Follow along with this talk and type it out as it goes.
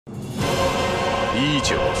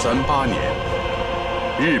1938年，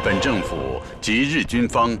日本政府及日军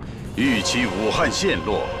方预期武汉陷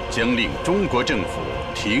落将令中国政府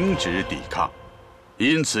停止抵抗，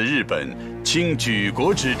因此日本倾举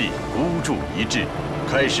国之力，孤注一掷，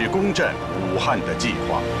开始攻占武汉的计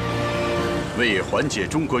划。为缓解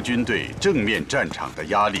中国军队正面战场的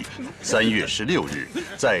压力，3月16日，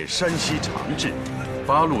在山西长治，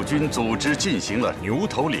八路军组织进行了牛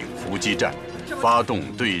头岭伏击战，发动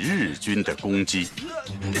对日军的攻击。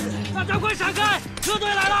大家快闪开！车队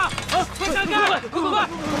来了！啊，快闪开！快！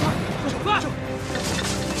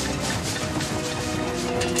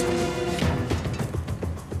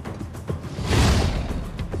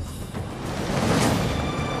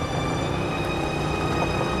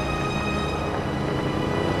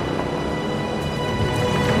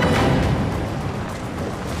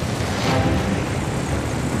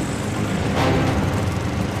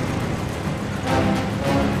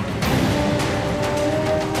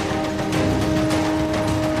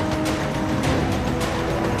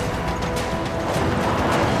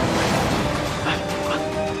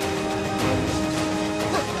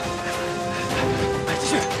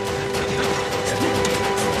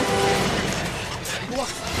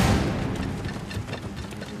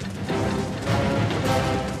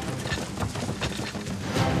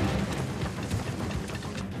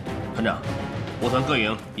 团长，我团各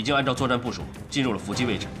营已经按照作战部署进入了伏击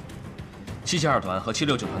位置。772团和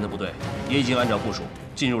769团的部队也已经按照部署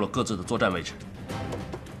进入了各自的作战位置。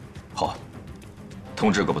好，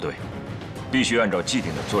通知各部队，必须按照既定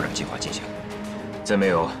的作战计划进行，在没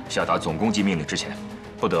有下达总攻击命令之前，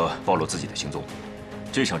不得暴露自己的行踪。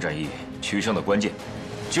这场战役取胜的关键，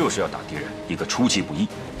就是要打敌人一个出其不意。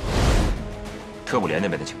特务连那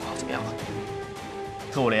边的情况怎么样了？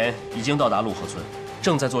特务连已经到达陆河村。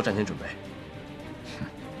 正在做战前准备。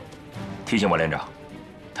提醒我连长，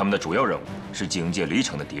他们的主要任务是警戒离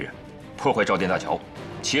城的敌人，破坏赵店大桥，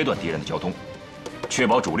切断敌人的交通，确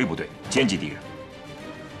保主力部队歼击敌人。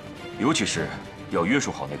尤其是要约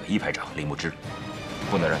束好那个一排长李牧之，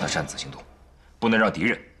不能让他擅自行动，不能让敌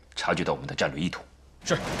人察觉到我们的战略意图。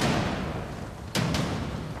是。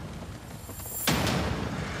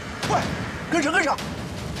快，跟上，跟上，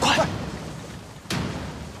快！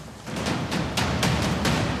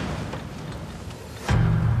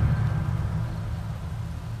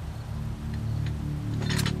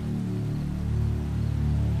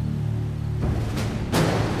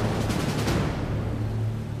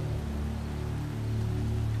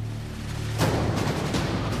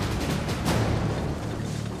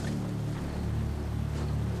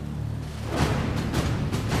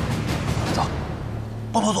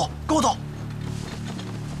 报告组，跟我走。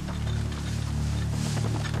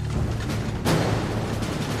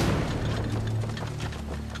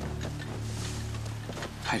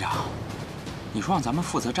排长，你说让咱们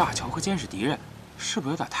负责炸桥和监视敌人，是不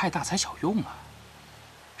是有点太大材小用了？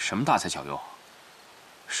什么大材小用？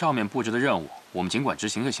上面布置的任务，我们尽管执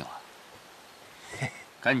行就行了。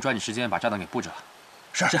赶紧抓紧时间把炸弹给布置了。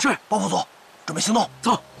是，报告组，准备行动，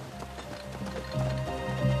走。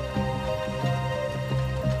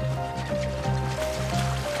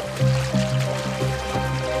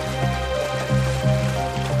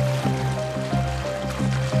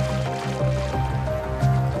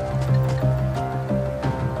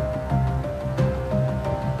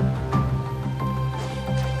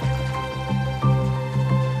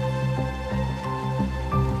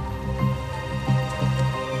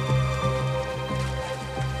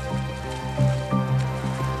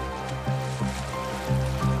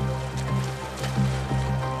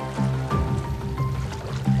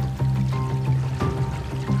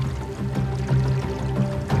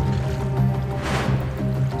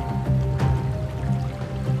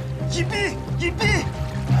 隐蔽！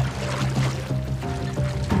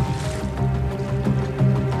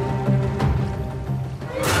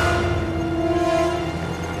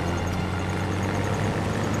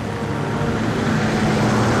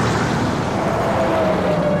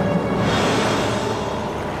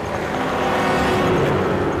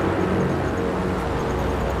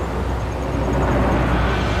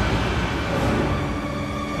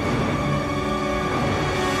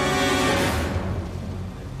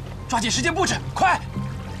抓紧时间布置，快！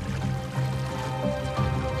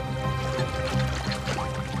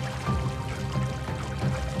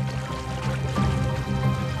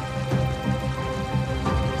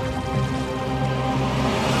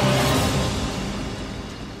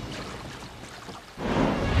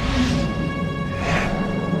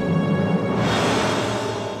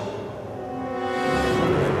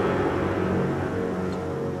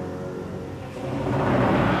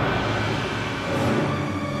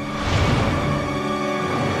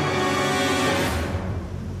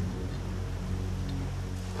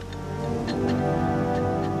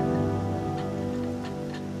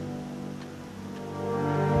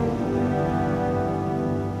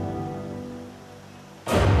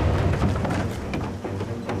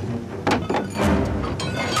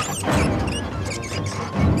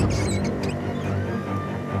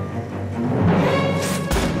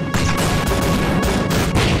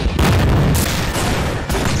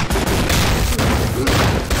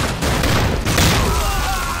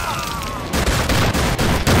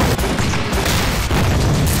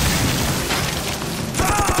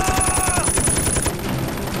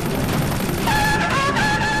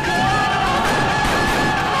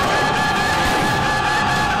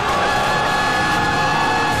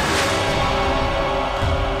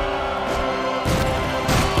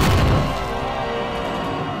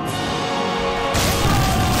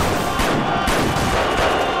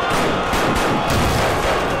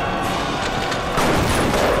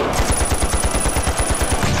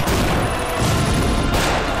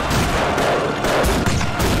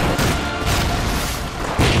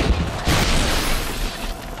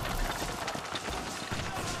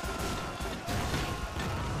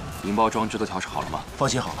引爆装置都调试好了吗？放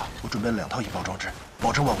心好了，我准备了2套引爆装置，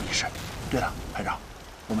保证万无一失。对了，排长，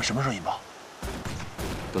我们什么时候引爆？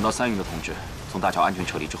等到3营的同志从大桥安全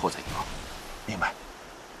撤离之后再引爆。明白。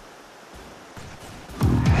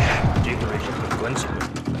这个位置很关键，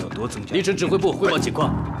要多增加。离城指挥部汇报情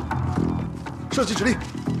况。射击指令。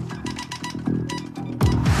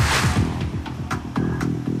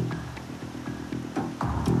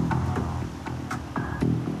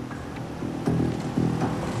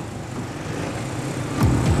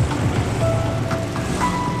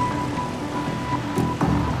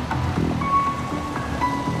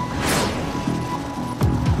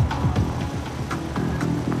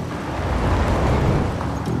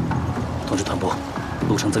 通知团部，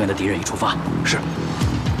路程增援的敌人已出发。是。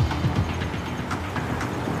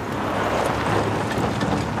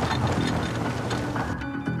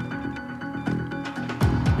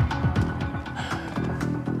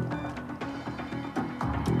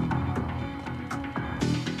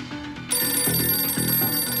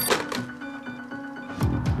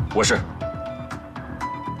我是。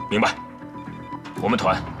明白。我们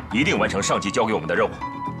团一定完成上级交给我们的任务。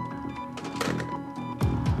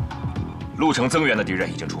 路程增援的敌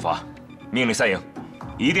人已经出发，命令3营，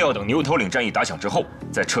一定要等牛头岭战役打响之后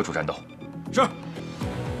再撤出战斗。是。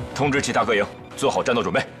通知其他各营做好战斗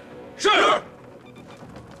准备。是。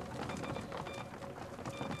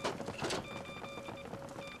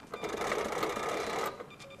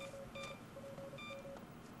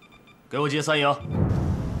给我接3营。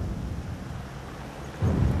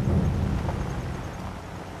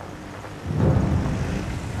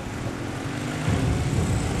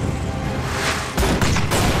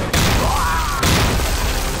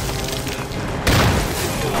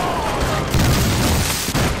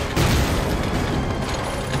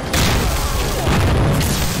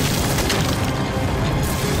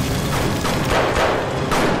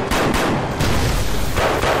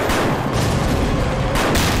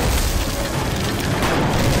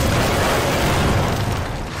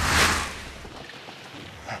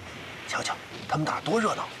 多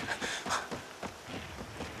热闹！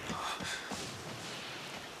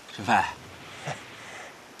沈飞，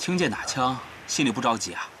听见打枪，心里不着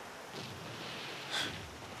急啊？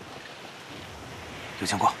有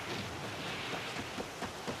情况。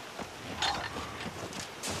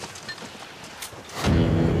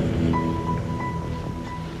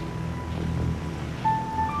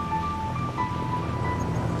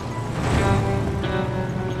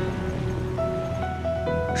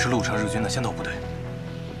是陆城日军的先头部队。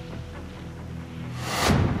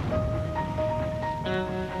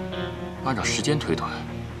 按照时间推断，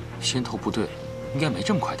先头部队应该没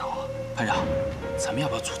这么快到啊。排长，咱们要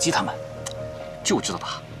不要阻击他们？就知道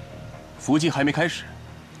打。伏击还没开始，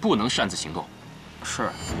不能擅自行动。是。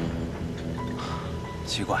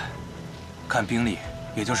奇怪，看兵力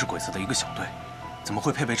也就是鬼子的一个小队，怎么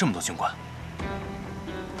会配备这么多军官？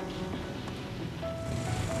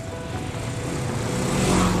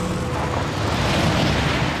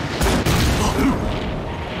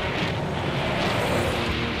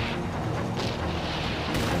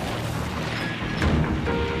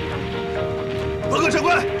 报告长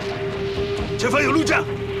官，前方有路障，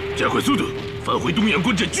加快速度，返回东阳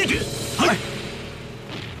观战据点。嗨！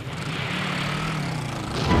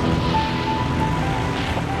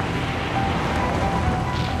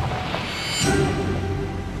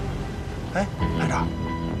哎，排长，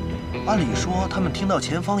按理说他们听到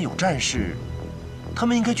前方有战事，他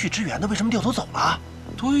们应该去支援的，为什么掉头走了？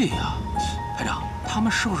对呀，排长，他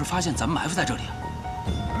们是不是发现咱们埋伏在这里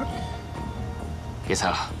啊？别猜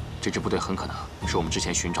了。 这支部队很可能是我们之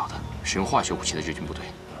前寻找的使用化学武器的日军部队。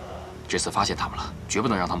这次发现他们了，绝不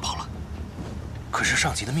能让他们跑了。可是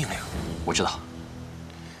上级的命令，我知道。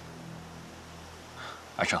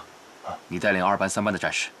安生，你带领2班、3班的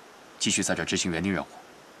战士，继续在这执行园丁任务。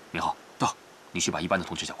明浩，到，你去把1班的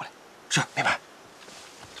同志叫过来。是，明白。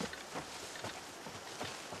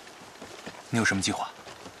你有什么计划？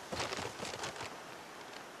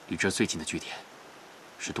离这最近的据点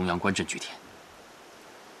是东阳关镇据点。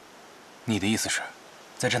 你的意思是，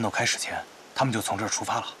在战斗开始前，他们就从这儿出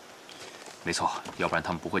发了？没错，要不然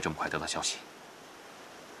他们不会这么快得到消息。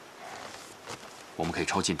我们可以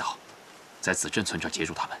抄近道，在子镇村这儿截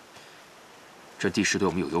住他们。这地势对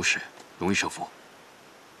我们有优势，容易设伏。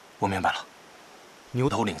我明白了。牛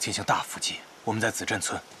头岭进行大伏击，我们在子镇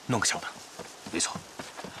村弄个小的。没错。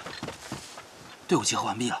队伍集合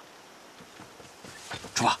完毕了，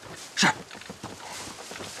出发。是。 哎，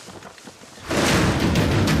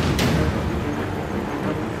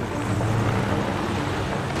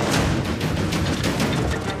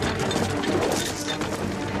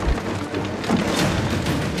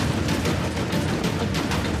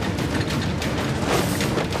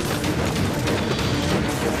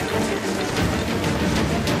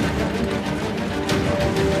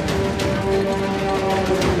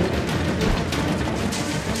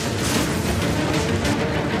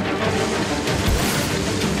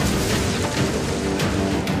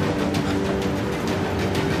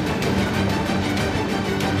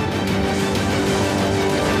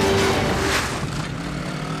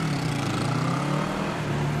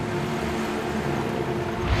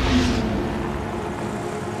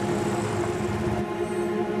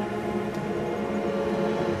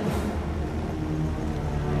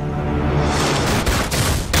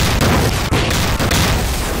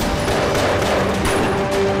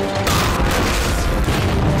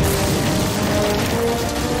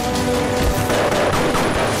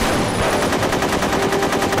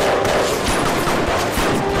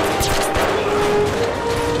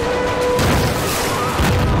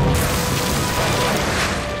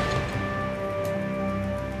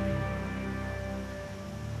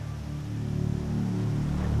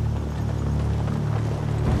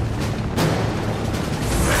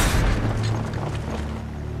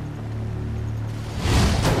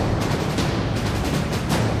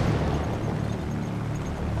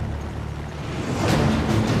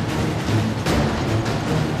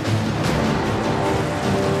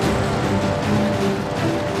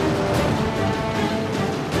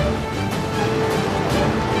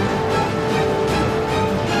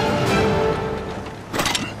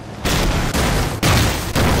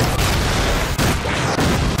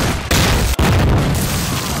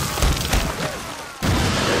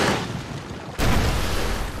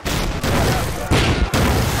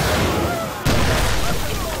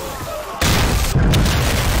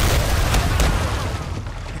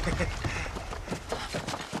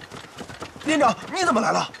连长，你怎么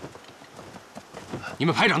来了？你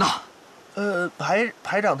们排长呢？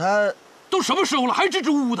排长他都什么时候了，还支支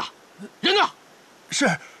吾吾的？人呢？是，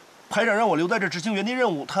排长让我留在这执行原地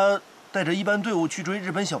任务，他带着一班队伍去追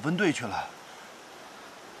日本小分队去了。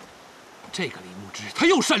这个李牧之，他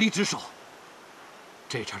又擅离职守。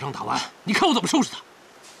这场仗打完，你看我怎么收拾他。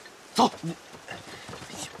走，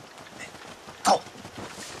走。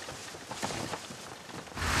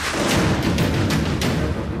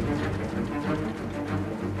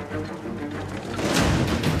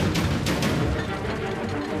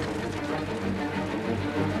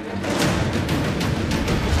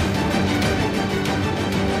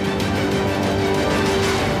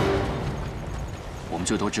我们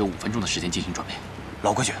最多只有5分钟的时间进行准备。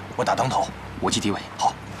老规矩，我打当头，我记敌尾。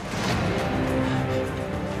好。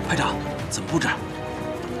排长，怎么布置？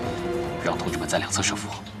让同志们在两侧设伏。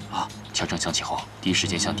啊，枪声响起后，第一时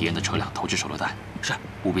间向敌人的车辆投掷手榴弹。是，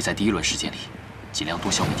务必在第1轮时间里，尽量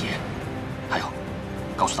多消灭敌人。还有，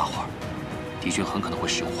告诉大伙儿，敌军很可能会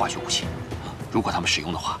使用化学武器。如果他们使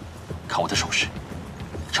用的话，看我的手势，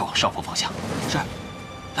撤往上风方向。是。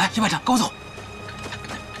来，李排长，跟我走。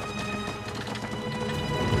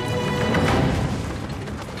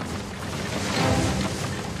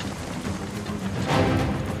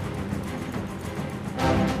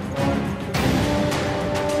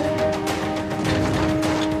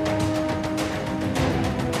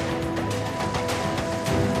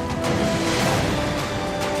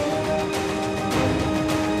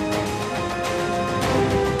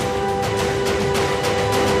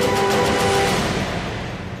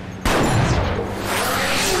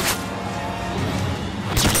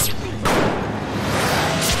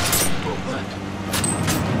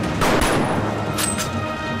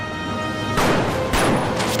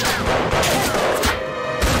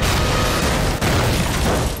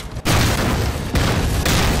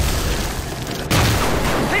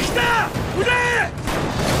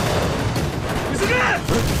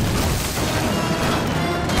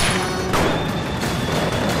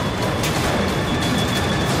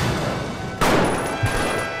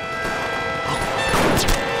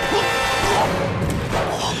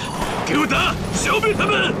给我打，消灭他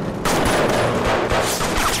们！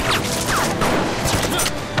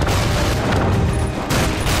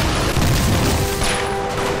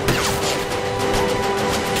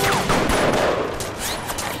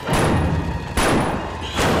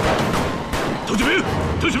同学兵，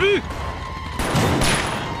同学兵，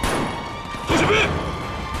同学兵，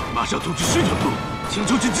马上通知宣传部，请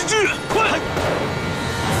求紧急支援，快！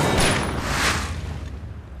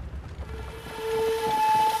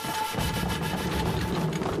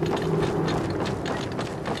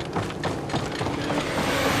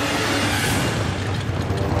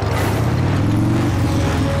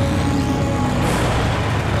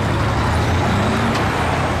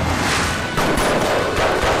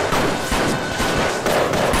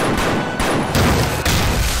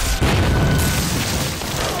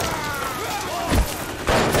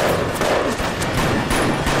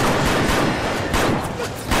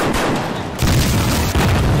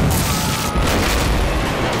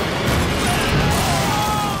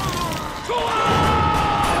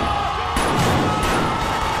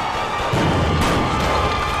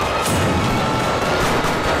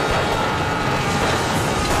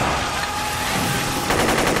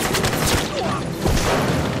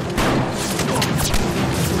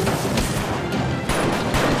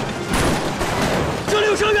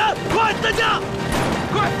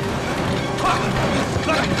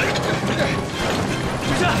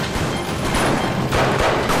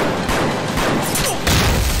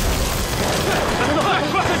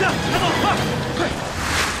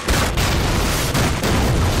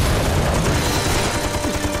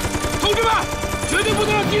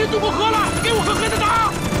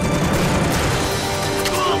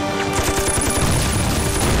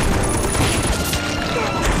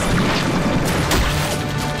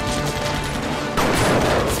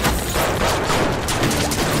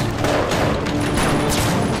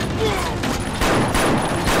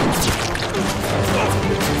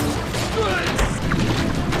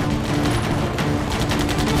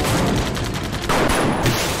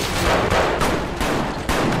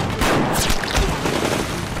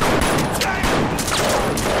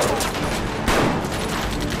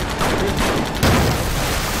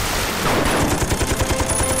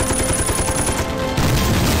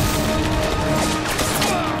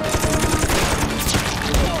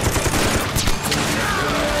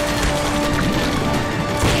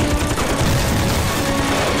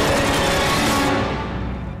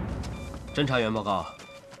侦查员报告，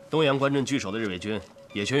东阳关镇据守的日伪军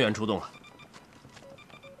也全员出动了。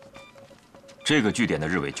这个据点的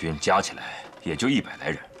日伪军加起来也就100来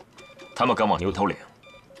人，他们赶往牛头岭，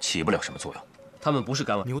起不了什么作用。他们不是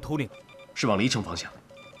赶往牛头岭，是往黎城方向。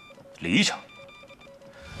黎城？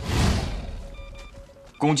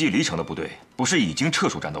攻击黎城的部队不是已经撤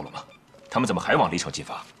出战斗了吗？他们怎么还往黎城进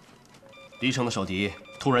发？黎城的守敌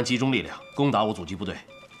突然集中力量攻打我阻击部队，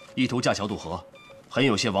意图架桥渡河，很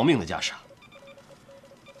有些亡命的架势啊。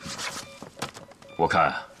我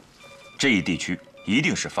看，这一地区一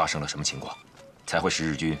定是发生了什么情况，才会使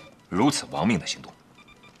日军如此亡命的行动。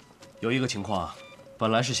有一个情况，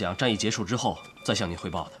本来是想战役结束之后再向您汇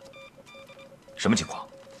报的。什么情况？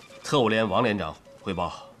特务连王连长汇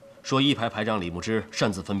报说，一排排长李牧之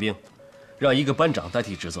擅自分兵，让一个班长代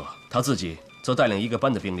替职责，他自己则带领一个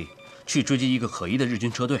班的兵力去追击一个可疑的日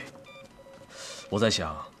军车队。我在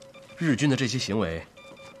想，日军的这些行为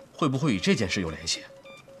会不会与这件事有联系？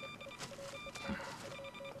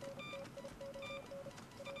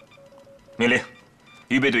命令，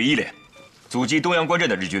预备队1连，阻击东阳关镇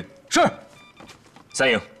的日军。是。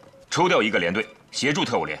3营，抽调1个连队协助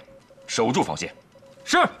特务连，守住防线。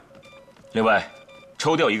是。另外，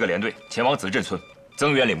抽调1个连队前往子镇村，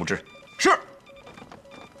增援李牧之。是。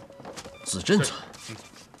子镇村，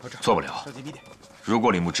错不了。如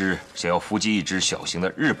果李牧之想要伏击一支小型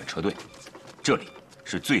的日本车队，这里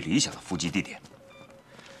是最理想的伏击地点。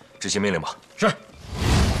执行命令吧。是。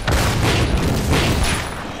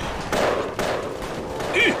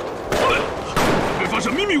发射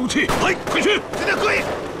秘密武器，来，快去！今天可以。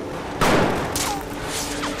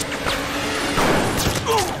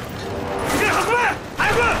这好快，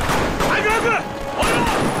还快，还快，好了！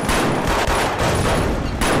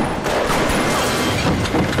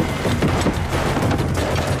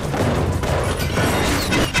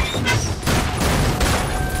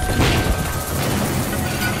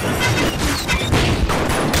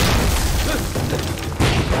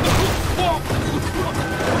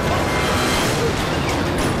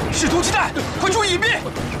是毒气弹，快注意隐蔽！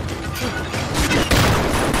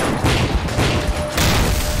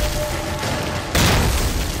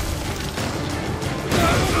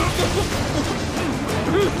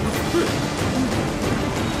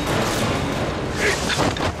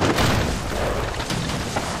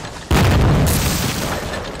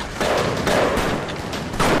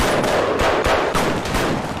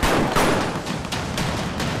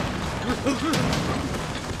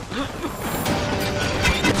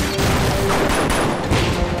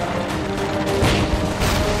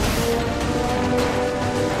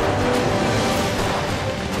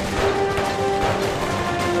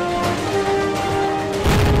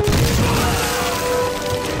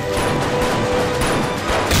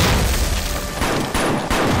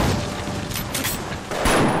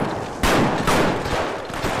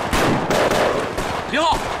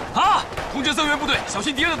小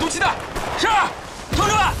心敌人的毒气弹！是，同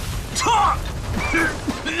志们，撤！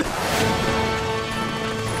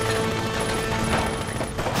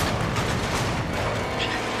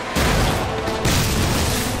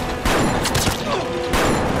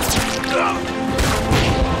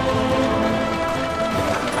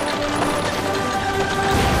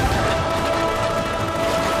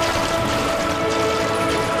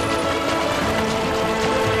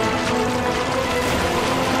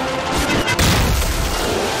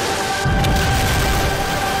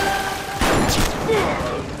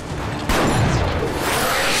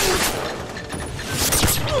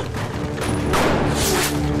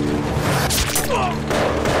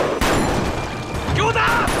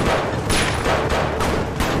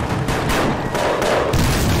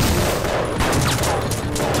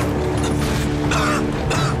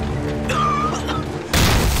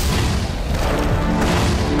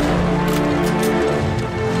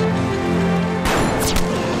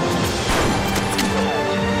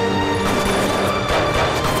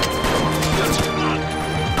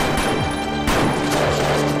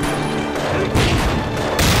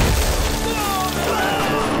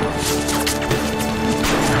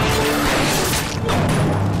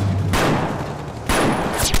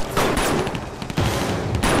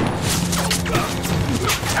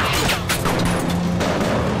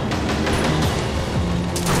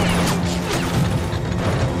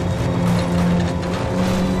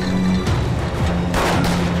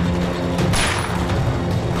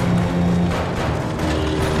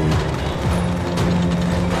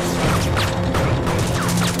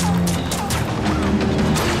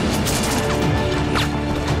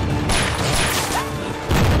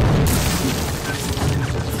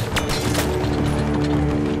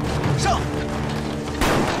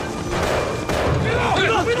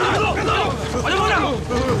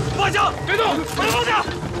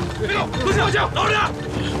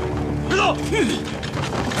动！别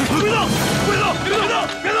动！别动！别动！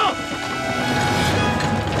别动！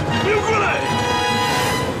别过来！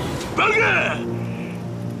放开！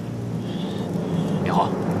明浩，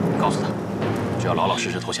告诉他，只要老老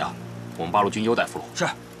实实投降，我们八路军优待俘虏。是。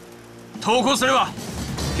投降すれば、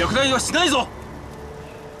虐待はしないぞ。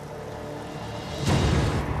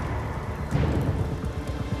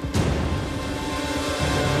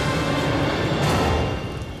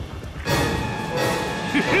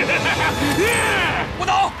 不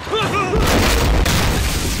倒！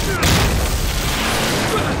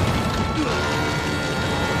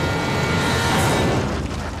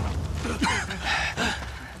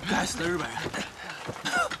该死的日本人！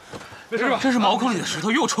没事吧？这是毛孔里的石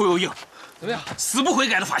头，又臭又硬。怎么样？死不悔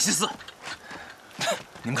改的法西斯！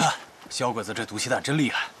你们看，小鬼子这毒气弹真厉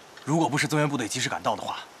害。如果不是增援部队及时赶到的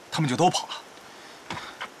话，他们就都跑了。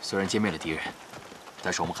虽然歼灭了敌人，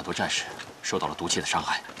但是我们很多战士受到了毒气的伤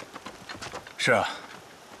害。 是啊，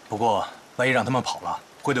不过万一让他们跑了，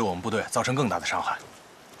会对我们部队造成更大的伤害。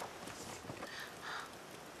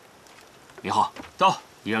明浩，走，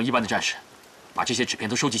你让一班的战士把这些纸片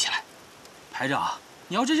都收集起来。排长，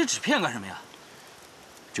你要这些纸片干什么呀？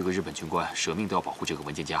这个日本军官舍命都要保护这个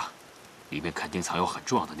文件夹，里面肯定藏有很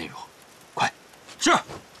重要的内容。快！是。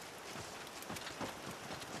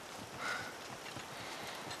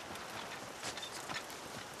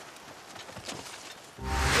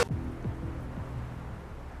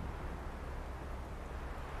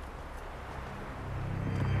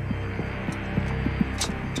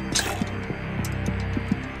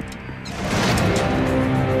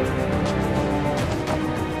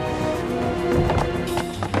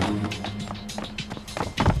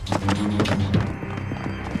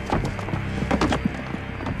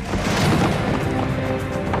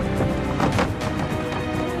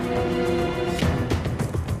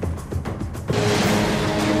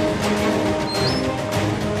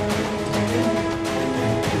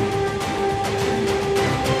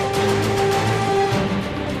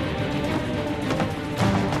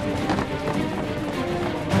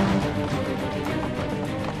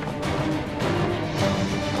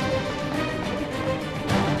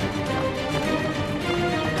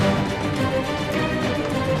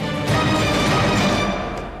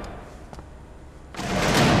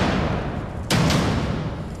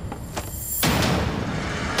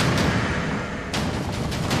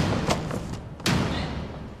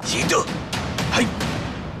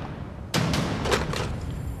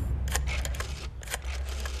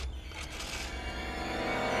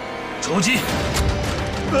 出击！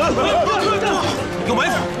有埋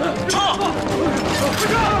伏！撤！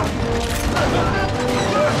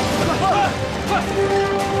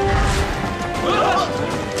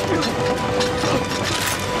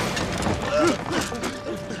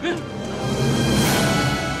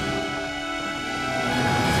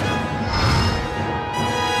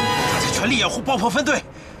大家全力掩护爆破分队，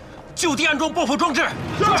就地安装爆破装置，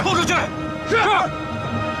冲出去！是。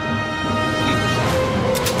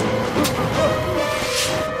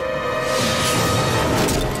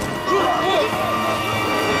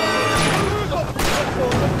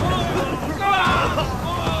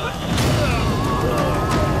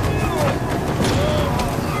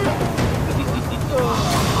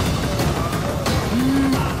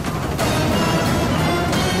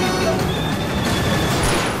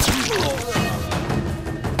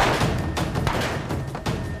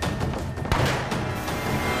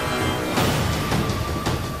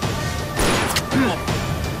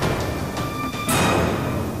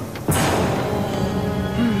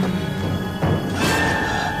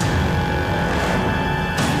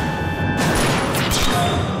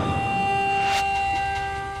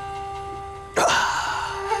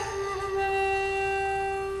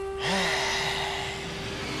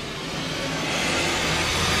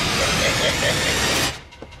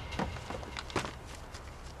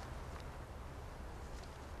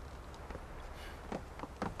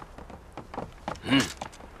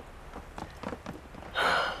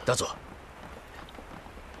 大佐，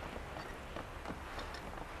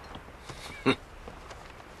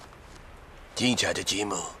精彩的节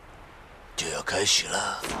目就要开始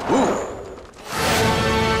了。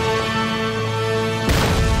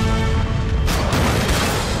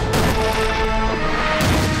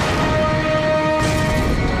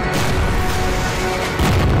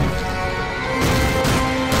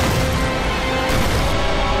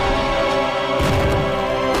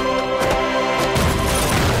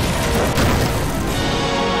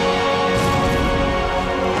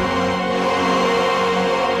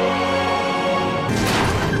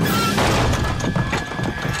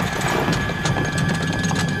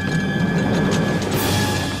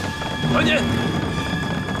赶紧，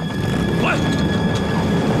快！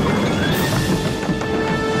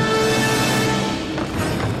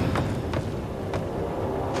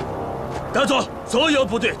大佐，所有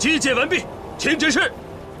部队集结完毕，请指示。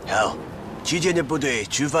好，旗舰的部队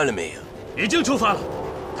出发了没有？已经出发了，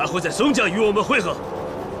他会在松江与我们会合。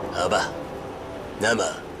好吧，那么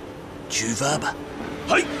出发吧。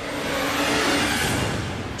嘿，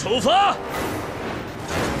出发！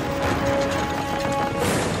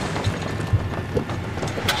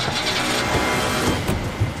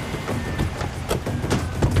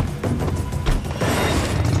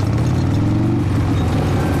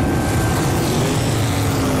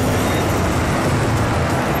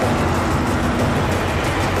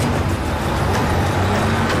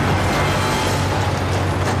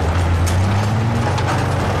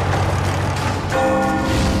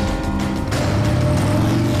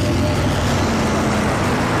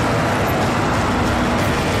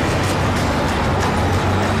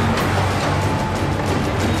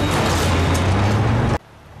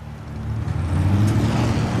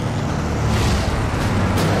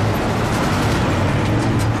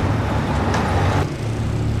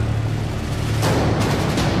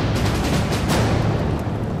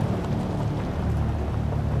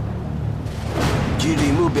距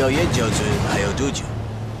离目标岩角村还有多久？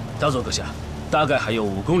大佐阁下，大概还有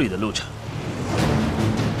5公里的路程。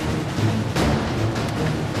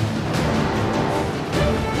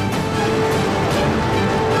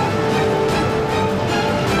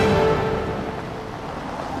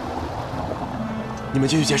你们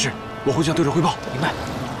继续监视，我会向队长汇报。明白。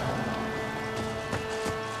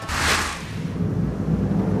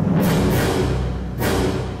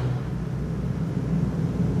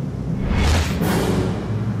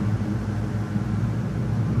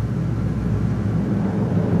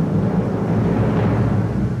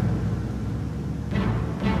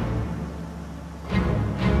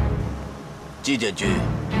季将军，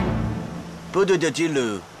部队的进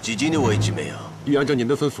入至今的位置没有？已按照您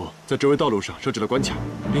的吩咐，在周围道路上设置了关卡，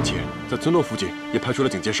并且在村落附近也派出了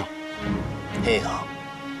警戒哨。很好，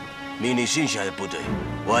命令剩下的部队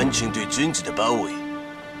完成对村子的包围，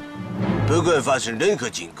不管发生任何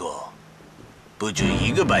情况，不准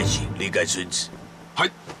一个百姓离开村子。嗨，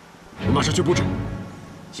我马上去布置。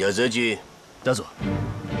小泽君，大佐，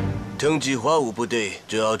通知化武部队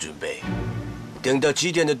做好准备。等到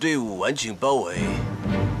7天的队伍完成包围，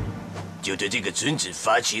就对这个村子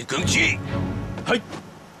发起攻击。嘿，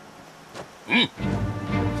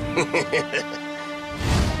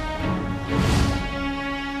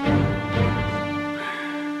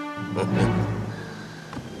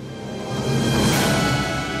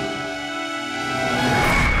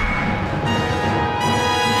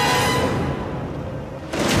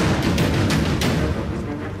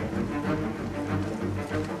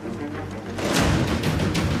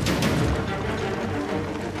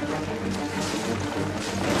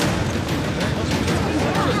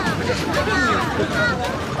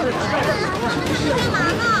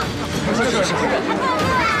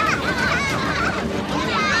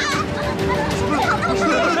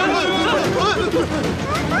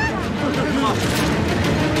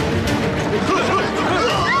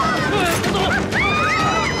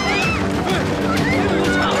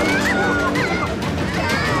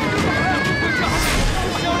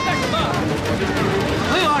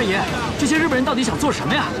这些日本人到底想做什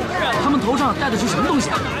么呀？他们头上戴的是什么东西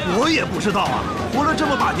啊？我也不知道啊，活了这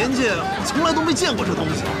么把年纪，从来都没见过这东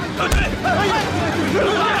西。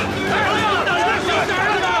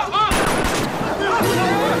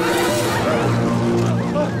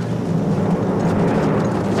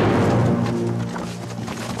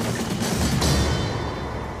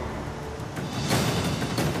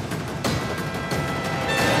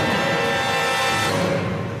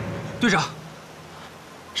队长，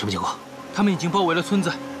什么情况？他们已经包围了村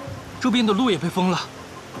子，周边的路也被封了。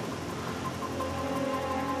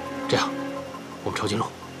这样，我们抄近路，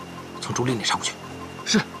从竹林里杀过去。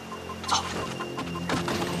是，走。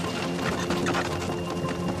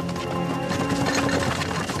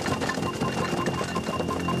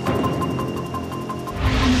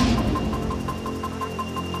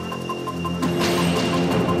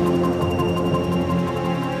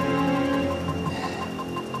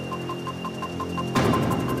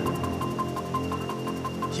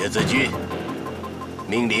小泽君，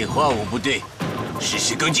命令化武部队实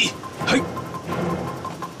施攻击。嘿。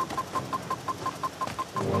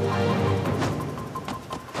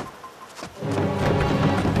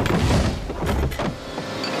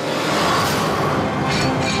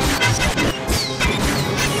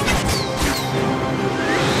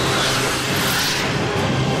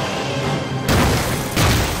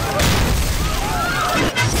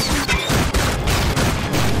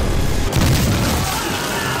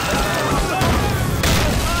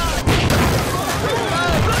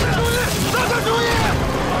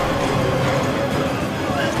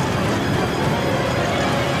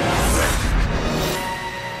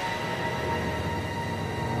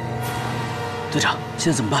队长，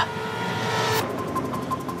现在怎么办？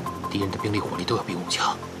敌人的兵力火力都要比我们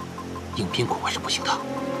强，硬拼恐怕是不行的。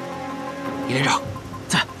李连长，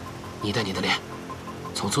在，你带你的连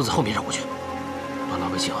从村子后面绕过去，把老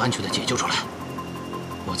百姓安全的解救出来。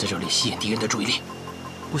我在这里吸引敌人的注意力。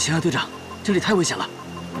不行啊，队长，这里太危险了，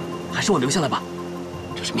还是我留下来吧。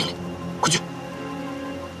这是命令，快去。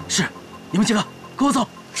是，你们几个跟我走。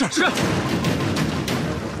是。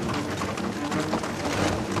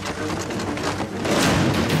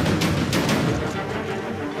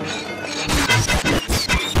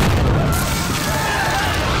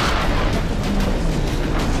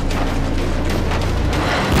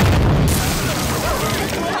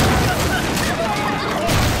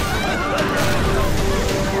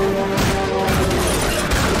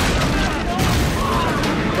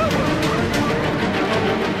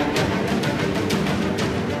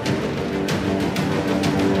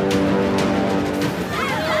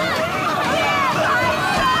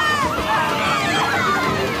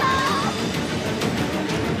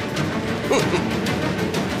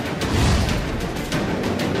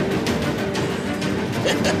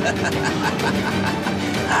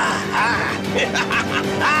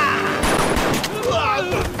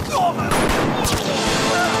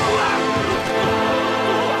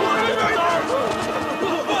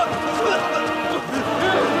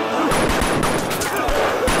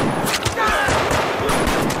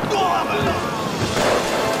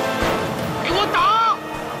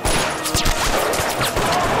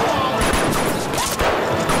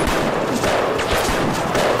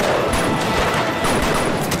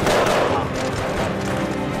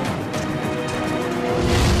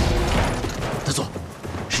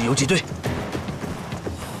游击队。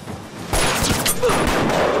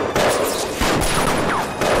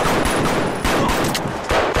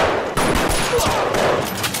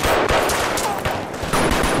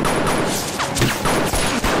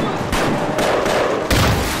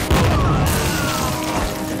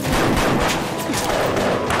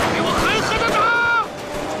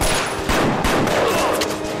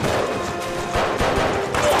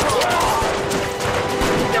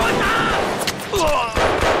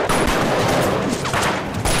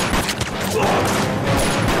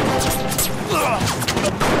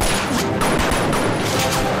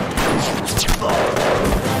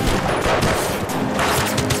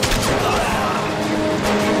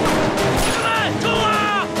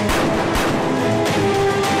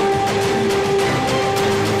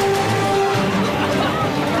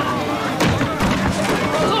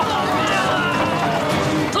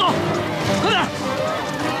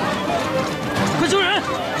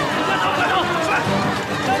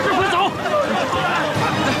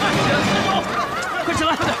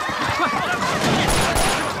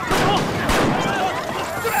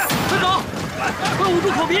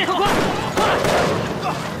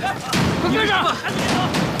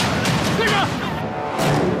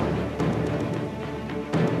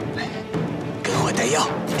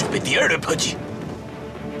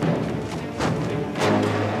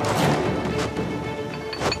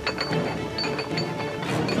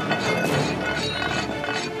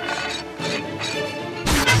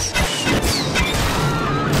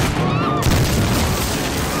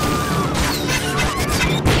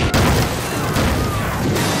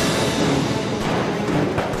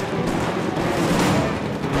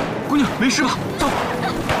没事吧？走。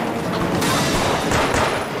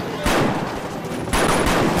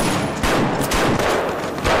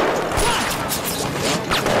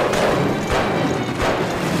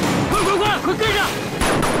快跟上！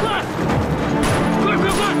快！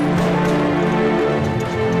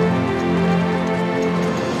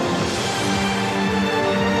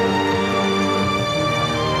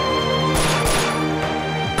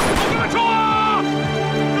冲啊！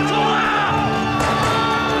冲啊！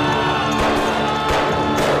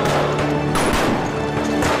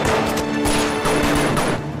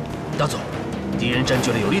大总，敌人占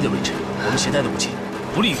据了有利的位置，我们携带的武器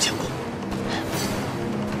不利于强攻。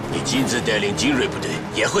你亲自带领精锐部队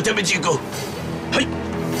掩护他们进攻。嘿。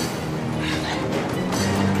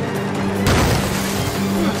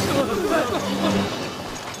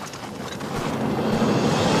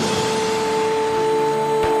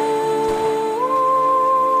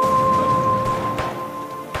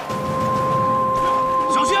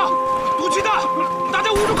小心啊！毒气弹，大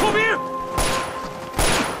家捂住口鼻。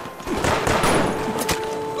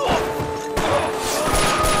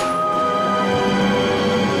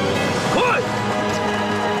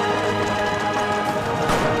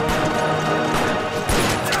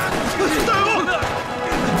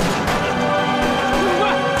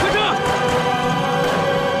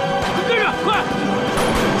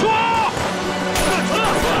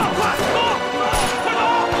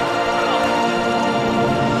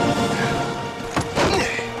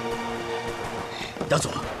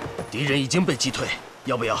经被击退，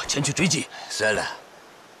要不要前去追击？算了，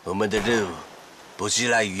我们的任务不是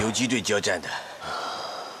来与游击队交战的。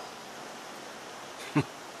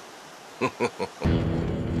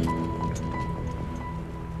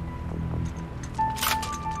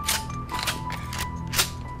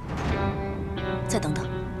再等等。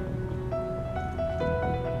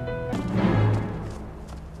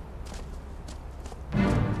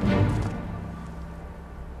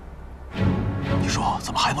 你说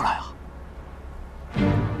怎么还不来啊？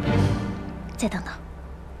再等等。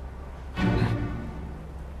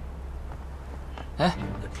哎，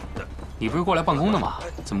你不是过来办公的吗？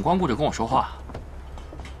怎么光顾着跟我说话？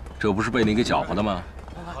这不是被你给搅和的吗？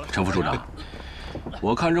陈副处长，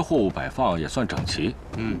我看这货物摆放也算整齐，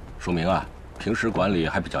说明啊，平时管理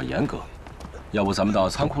还比较严格。要不咱们到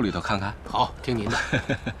仓库里头看看？好，听您的。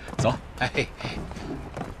走。哎嘿。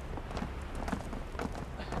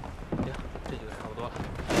 这几个差不多了。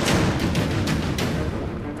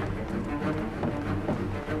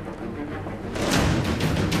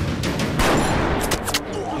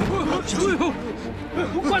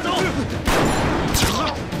快走！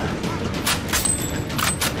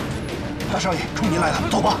大少爷，冲您来了，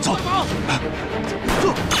走吧，走。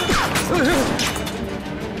走。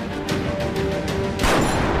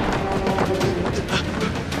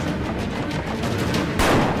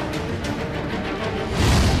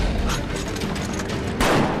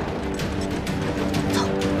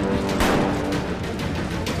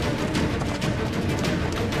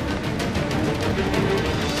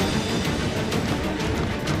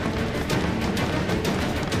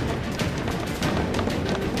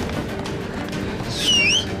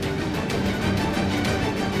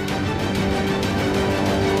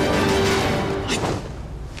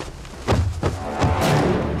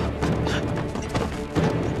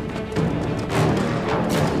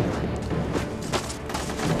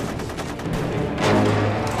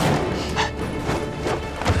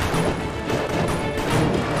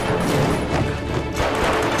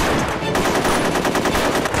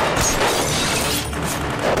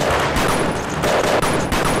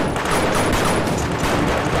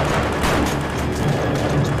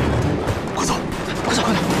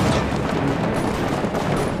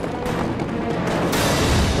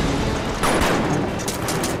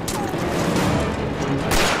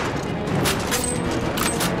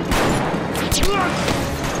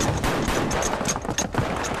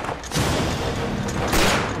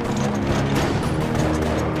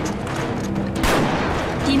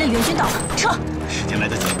敌人的援军到了，撤！时间来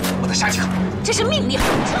得及，我得杀几个。这是命令，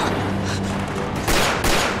撤！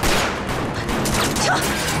撤！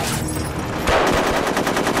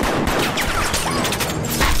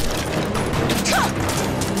撤！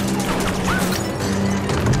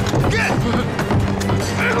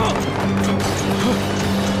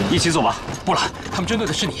一起走吧。不了，他们针对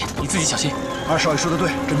的是你，你自己小心。二少爷说的对，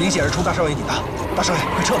这明显是冲大少爷你的。大少爷，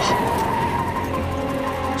快撤吧。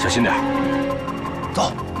小心点。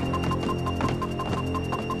走。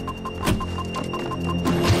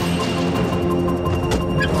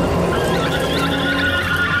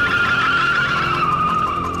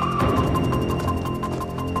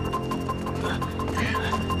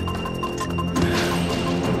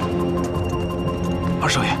二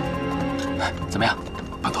少爷，怎么样？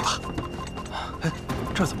办到了。哎，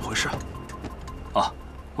这怎么回事？哦，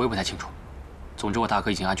我也不太清楚。总之，我大哥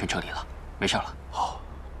已经安全撤离了，没事了。好。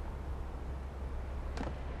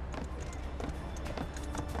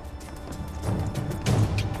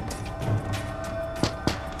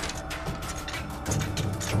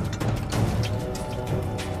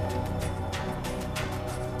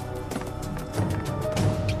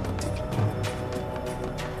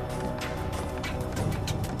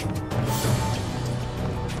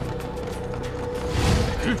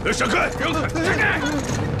闪开！让开！闪开！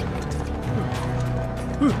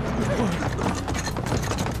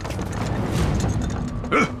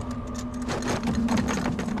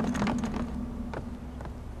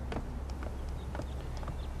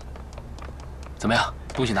怎么样？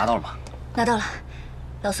东西拿到了吗？拿到了，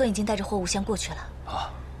老孙已经带着货物先过去了。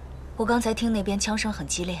啊，我刚才听那边枪声很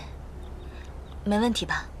激烈，没问题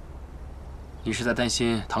吧？你是在担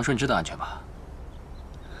心唐顺之的安全吧？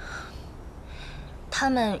他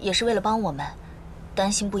们也是为了帮我们，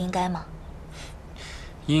担心不应该吗？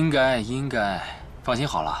应该。放心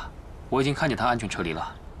好了，我已经看见他安全撤离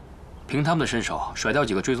了。凭他们的身手，甩掉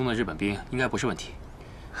几个追踪的日本兵应该不是问题。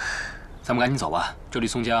咱们赶紧走吧，这离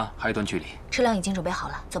松江还有一段距离。车辆已经准备好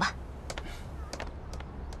了，走吧。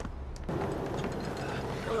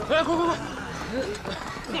哎，快！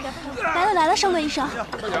来了，上官医生。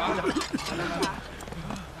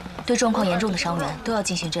对状况严重的伤员都要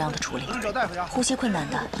进行这样的处理。呼吸困难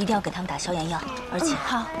的一定要给他们打消炎药，而且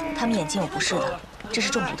他们眼睛有不适的，这是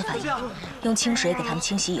中毒的反应。用清水给他们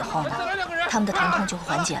清洗以后呢，他们的疼痛就会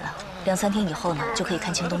缓解了。2、3天以后呢，就可以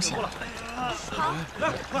看清东西了。好，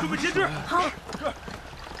来，准备截肢。好，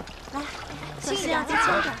来，小心啊，再牵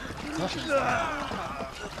着。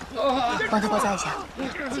帮他包扎一下。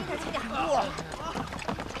轻点。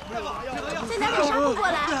再拿点纱布过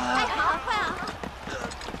来。哎，好，快啊！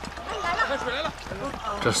来了。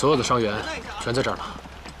这所有的伤员全在这儿了。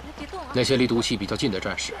那些离毒气比较近的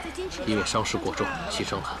战士，因为伤势过重牺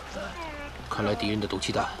牲了。看来敌人的毒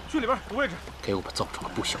气弹去里边补位置，给我们造成了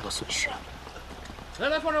不小的损失。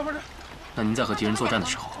来，放这。那您在和敌人作战的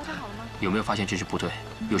时候，有没有发现这支部队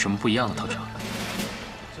有什么不一样的特征？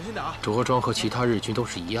小心点啊！着装和其他日军都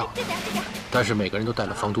是一样的，但是每个人都戴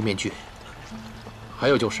了防毒面具。还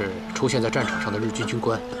有就是出现在战场上的日军军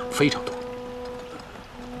官非常多。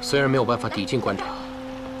虽然没有办法抵近观察，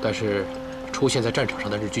但是出现在战场上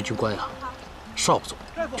的日军军官啊，少总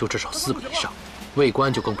就至少4个以上，尉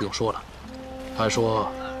官就更不用说了。按说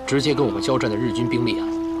直接跟我们交战的日军兵力啊，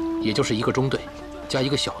也就是1个中队加1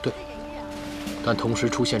个小队，但同时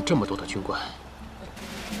出现这么多的军官，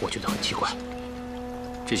我觉得很奇怪。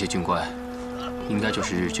这些军官应该就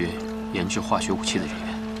是日军研制化学武器的人员。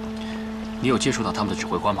你有接触到他们的指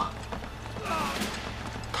挥官吗？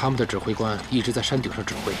他们的指挥官一直在山顶上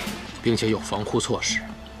指挥，并且有防护措施。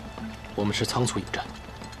我们是仓促应战，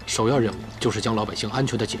首要任务就是将老百姓安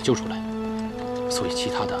全地解救出来，所以其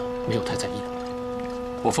他的没有太在意的。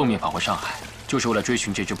我奉命返回上海，就是为了追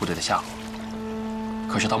寻这支部队的下落。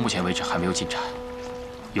可是到目前为止还没有进展，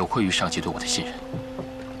有愧于上级对我的信任。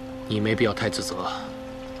你没必要太自责。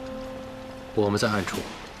我们在暗处，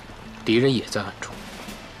敌人也在暗处。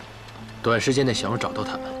短时间内想要找到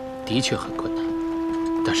他们，的确很困难。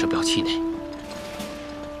但是不要气馁，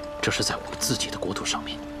这是在我们自己的国土上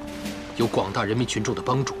面，有广大人民群众的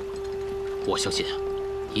帮助，我相信啊，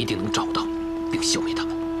一定能找到并消灭他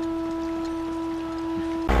们。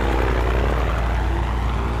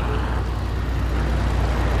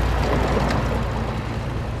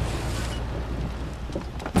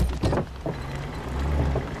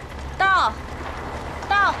到！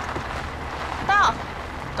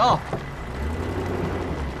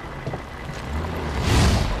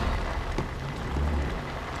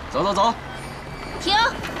走！停！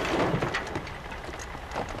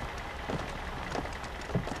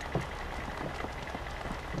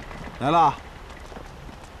来了。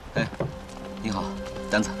哎，你好，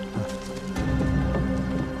单子。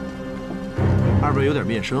二位有点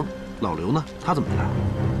面生，老刘呢？他怎么来了？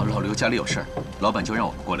老刘家里有事儿，老板就让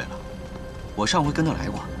我们过来了。我上回跟他来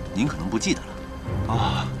过，您可能不记得了。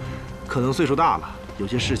啊，可能岁数大了，有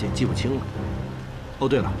些事情记不清了。哦，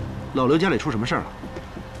对了，老刘家里出什么事儿了？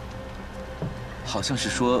好像是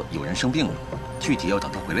说有人生病了，具体要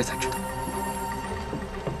等他回来才知道。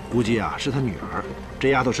估计啊是他女儿，这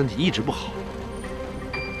丫头身体一直不好。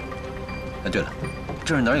哎，对了，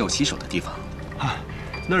这儿哪有洗手的地方？啊，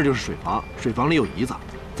那儿就是水房，水房里有姨子，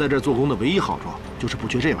在这儿做工的唯一好处就是不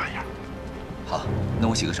缺这玩意儿。好，那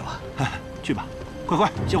我洗个手啊。哎，去吧，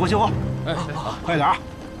快，卸货！哎，好，快点啊！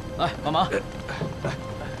来帮忙。来。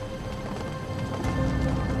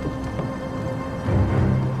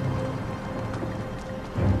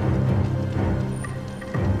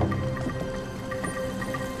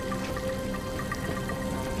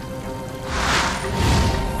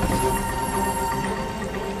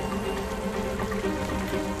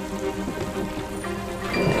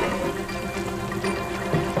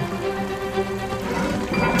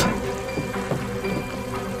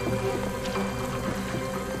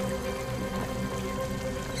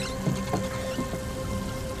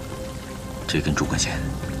这根主管线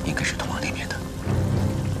应该是通往那边的，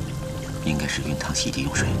应该是熨烫洗涤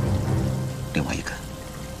用水。另外一根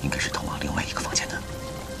应该是通往另外一个房间的。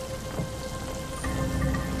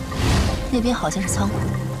那边好像是仓库，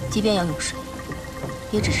即便要用水，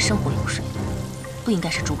也只是生活用水，不应该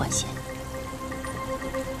是主管线。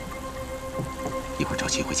一会儿找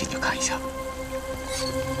机会进去看一下。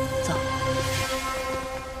走。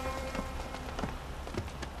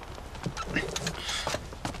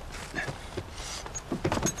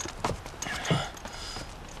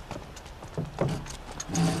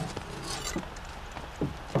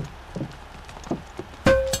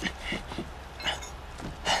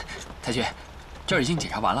太君，这儿已经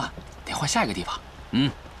检查完了，得换下一个地方。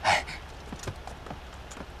嗯。哎。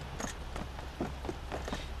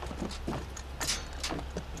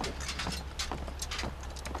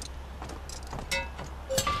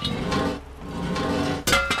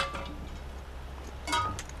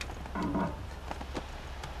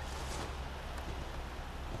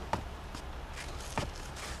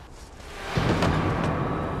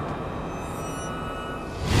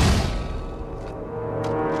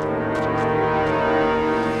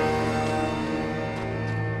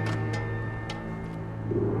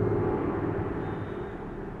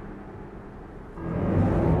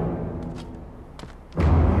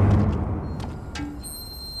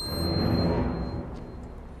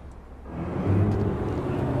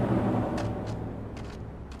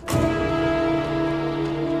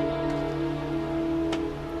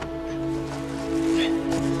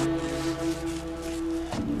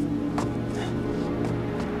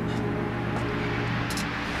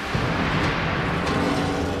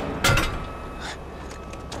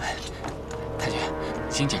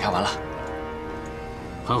经检查完了。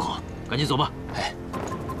很好，赶紧走吧。哎。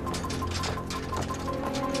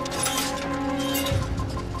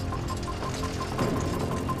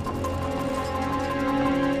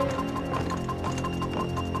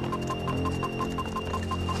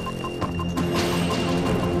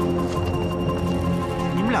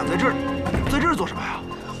 在这儿做什么呀？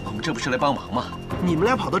我们这不是来帮忙吗？你们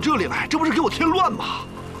俩跑到这里来，这不是给我添乱吗？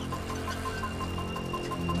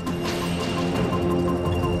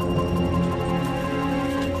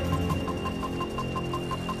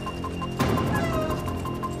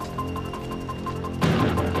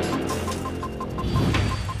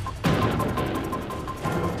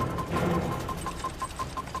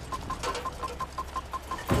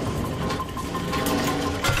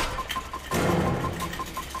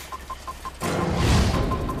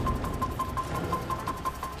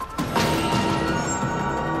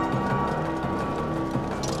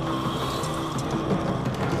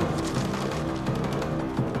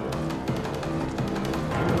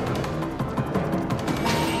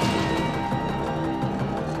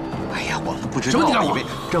什么地方误会？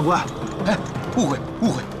长官，哎，误会，误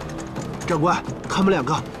会。长官，他们两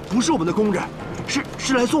个不是我们的工人，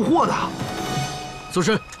是来送货的。搜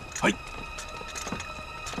身。哎。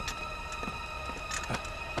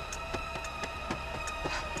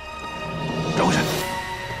转过身。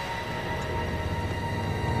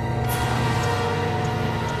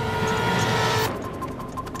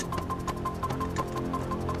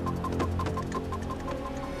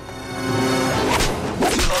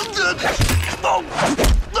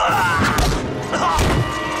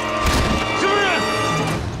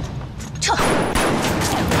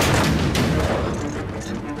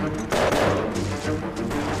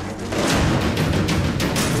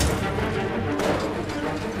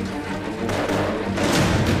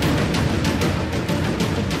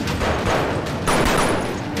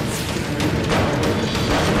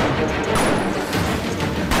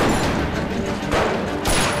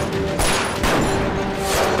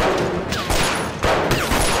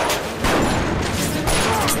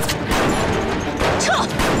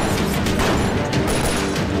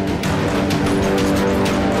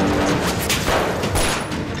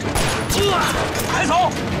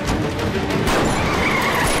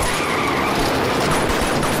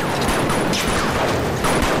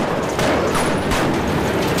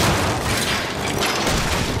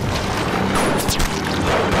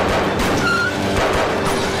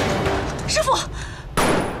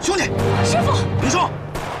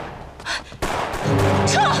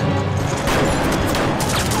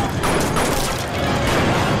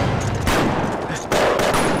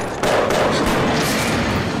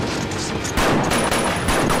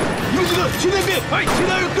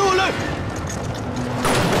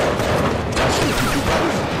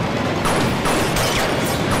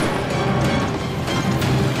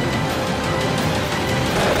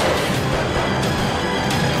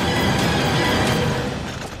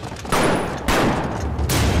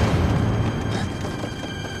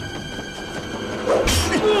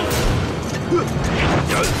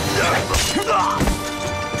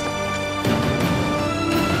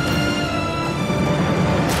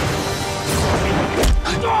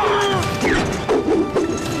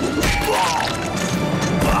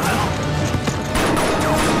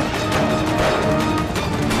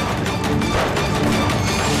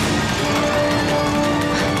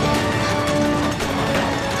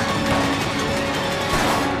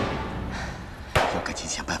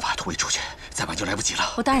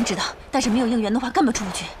我当然知道，但是没有应援的话，根本出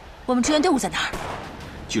不去。我们支援队伍在哪儿？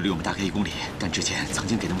距离我们大概1公里，但之前曾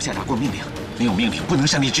经给他们下达过命令，没有命令不能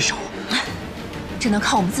擅离职守，只能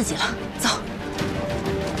靠我们自己了。走。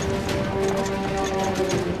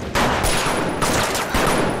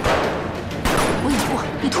我掩护，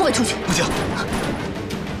你突围出去。不行，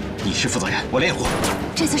你是负责人，我来掩护。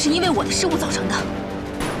这次是因为我的失误造成的，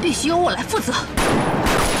必须由我来负责。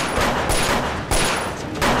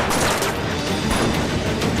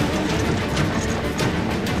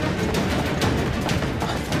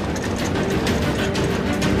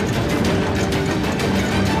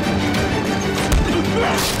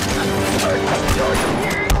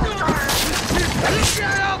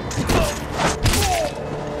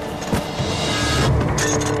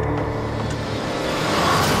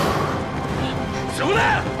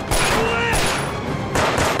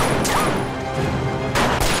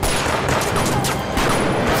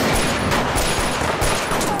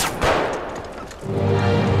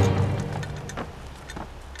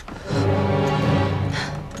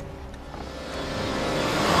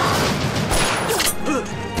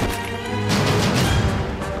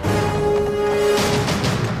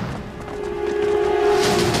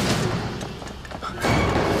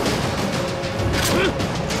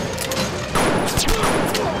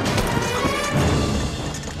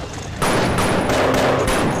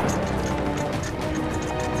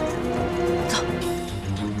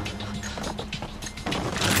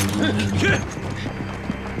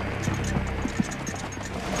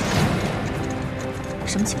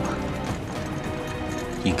什么情况？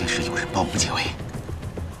应该是有人帮我们解围。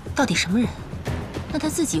到底什么人？那他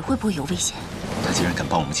自己会不会有危险？他既然敢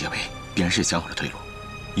帮我们解围，必然是想好了退路，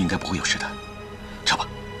应该不会有事的。撤吧，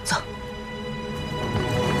走。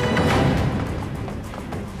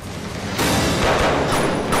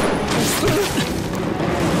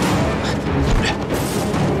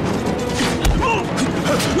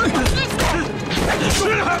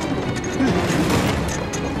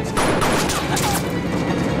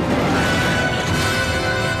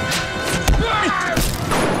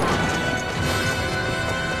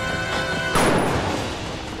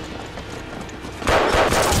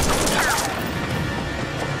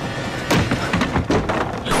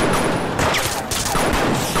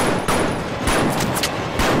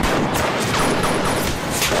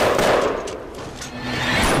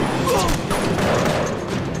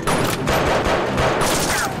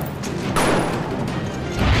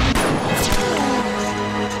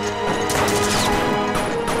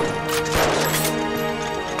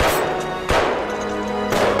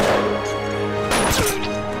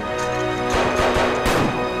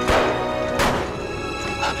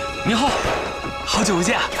明浩，好久不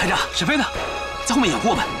见，排长，沈飞呢？在后面掩护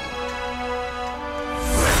我们。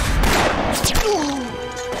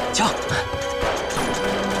枪！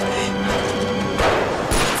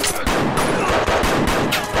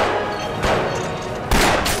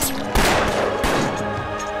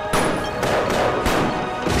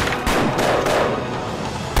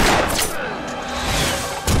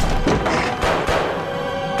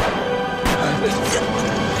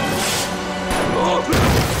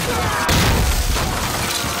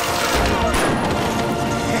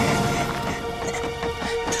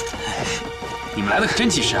你们来的可真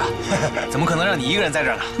及时啊！怎么可能让你一个人在这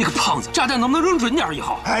儿呢？那个胖子，炸弹能不能扔准点儿？以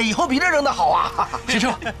后，哎，以后比这扔的好啊！上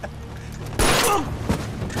车。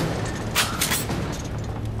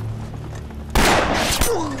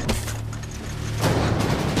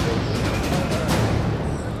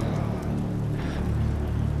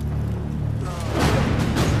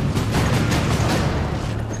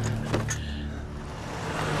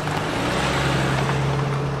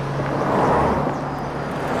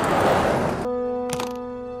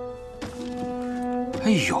哎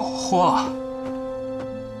呦嚯，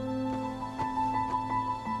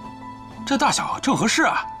这大小正合适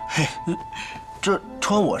啊！嘿，这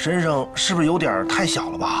穿我身上是不是有点太小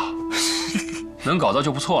了吧？能搞到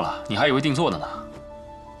就不错了，你还以为定做的呢。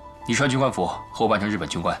你穿军官服，和我扮成日本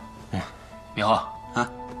军官。明浩啊，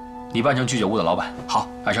你扮成居酒屋的老板。好，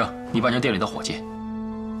艾生，你扮成店里的伙计。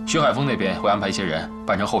徐海峰那边会安排一些人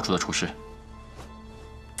扮成后厨的厨师。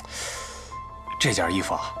这件衣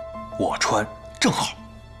服啊，我穿正好。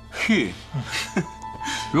嘿，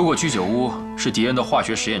如果居酒屋是敌人的化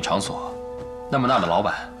学实验场所，那么那的老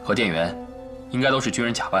板和店员应该都是军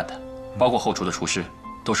人假扮的，包括后厨的厨师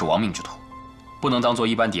都是亡命之徒，不能当做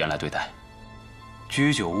一般敌人来对待。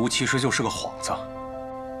居酒屋其实就是个幌子，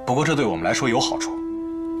不过这对我们来说有好处，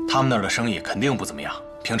他们那儿的生意肯定不怎么样，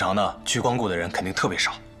平常呢去光顾的人肯定特别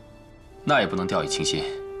少。那也不能掉以轻心，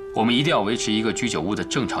我们一定要维持一个居酒屋的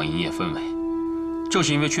正常营业氛围。正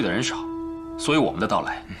是因为去的人少，所以我们的到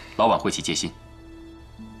来，老板会起戒心。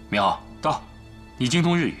明浩，到，你精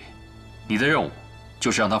通日语，你的任务就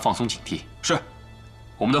是让他放松警惕。是，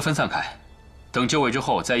我们都分散开，等就位之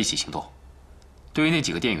后再一起行动。对于那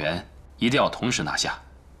几个店员，一定要同时拿下，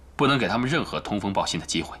不能给他们任何通风报信的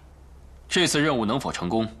机会。这次任务能否成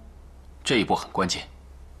功，这一步很关键，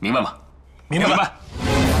明白吗？明白。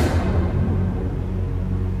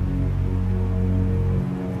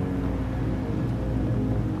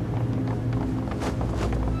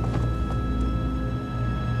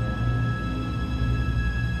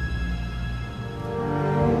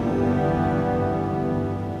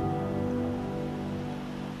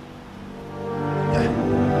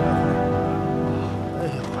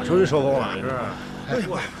终于收工了，是。哎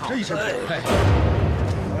呦，这一身水。哎，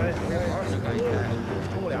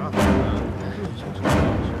冲不凉。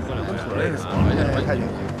跟土人似的。哎，太远了。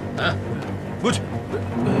哎，过去，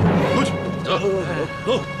过去，走，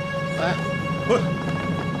走，哎，过去，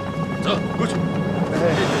走，过去，哎，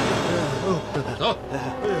走，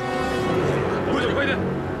过去，快点，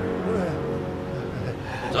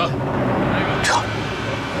走，撤。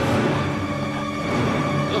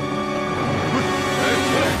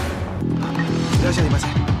いらっしゃいませ。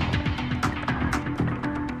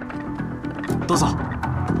どうぞ。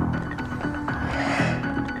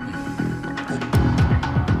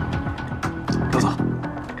どうぞ。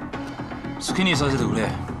好きにさせてくれ。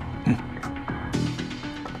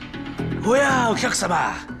おやお客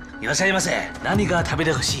様、いらっしゃいませ。何が食べ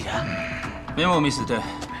てほしいか。メモを見せて。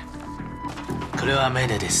これは命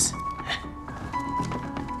令です。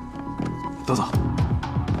どうぞ。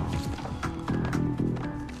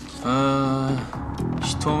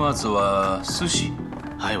ひとまずは寿司。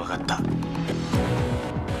はい、わかった。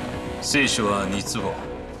聖書は2坪、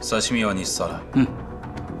刺身は2皿。嗯。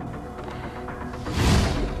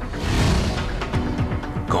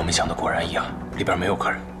跟我们想的果然一样，里边没有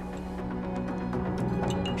客人。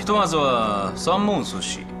ひとまずは三文寿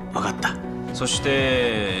司。わかった。そし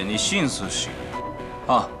て日清寿司。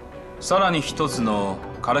あ、さらに一つの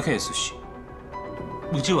からけ寿司。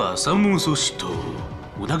うちは三文寿司と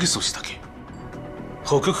うなぎ寿司だけ。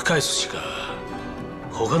北極海寿司が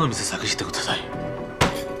他の店探してください。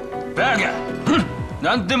バカ！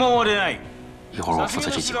なんでも俺ない。一会儿我负责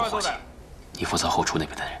这几个伙计，你负责后厨那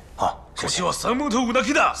边的人。好，こっちは三文とうな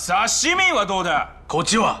ぎだ。刺身はどうだ？こっ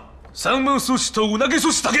ちは三文寿司とうなぎ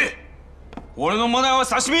寿司だけ。俺の問題は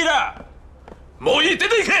刺身だ。もういい、出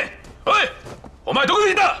て行け！おい、お前どこ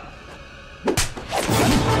にいた？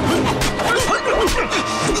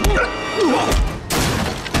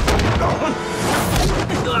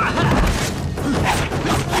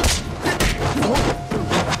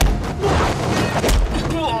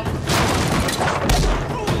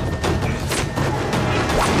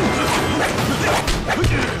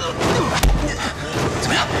怎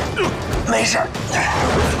么样？没事。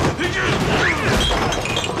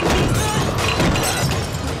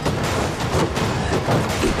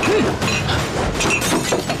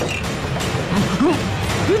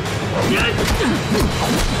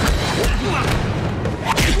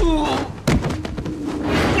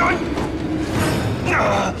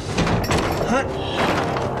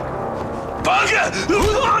バカ！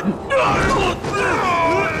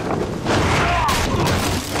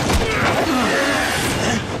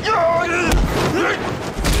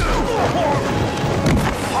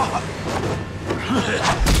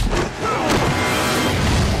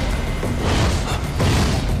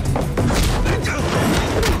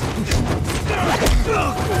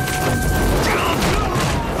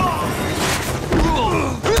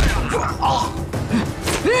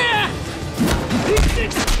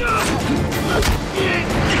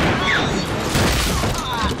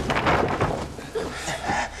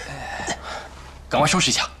赶快收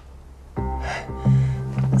拾一下，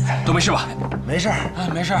都没事吧？没事，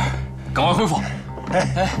没事，赶快恢复。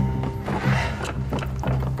哎。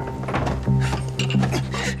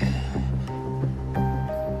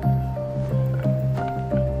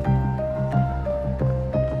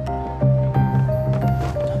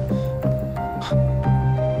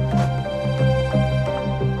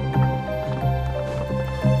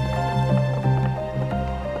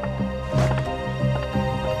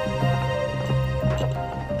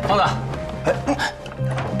胖子，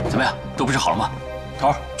怎么样？都布置好了吗？头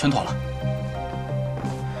儿全妥了。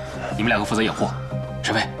你们两个负责掩护，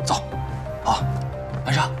沈飞走。好，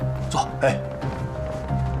安沙坐。哎。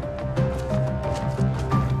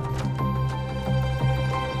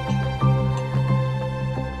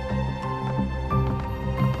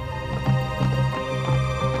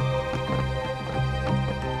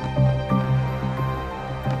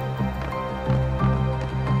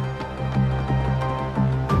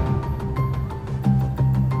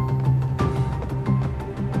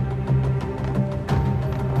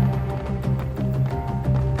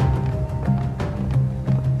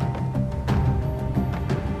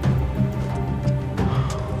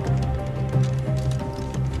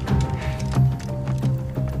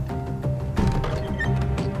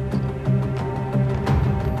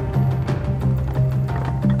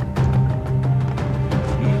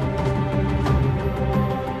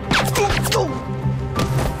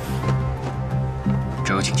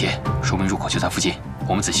这有警戒，说明入口就在附近，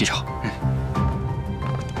我们仔细找。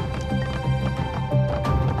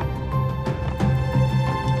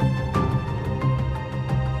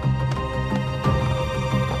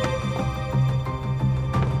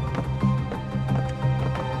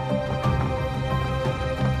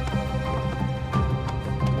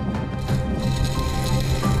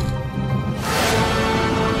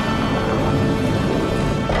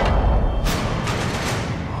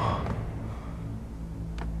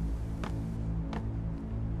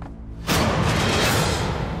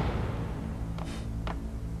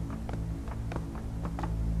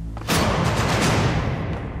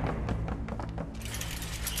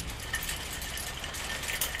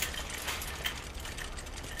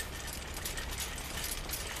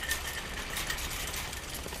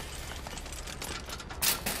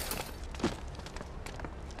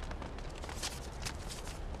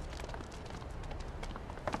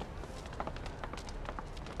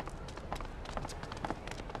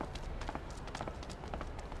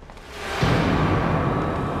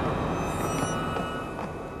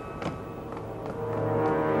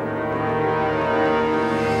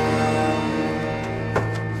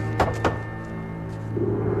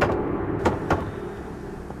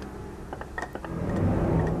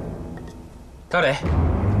誰？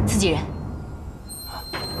自己人。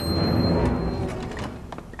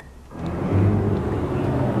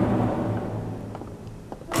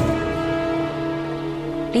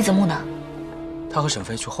李子木呢？他和沈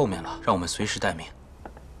飞去后面了，让我们随时待命。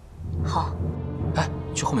好。哎，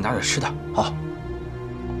去后面拿点吃的。好。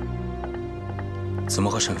子木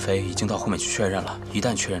和沈飞已经到后面去确认了，一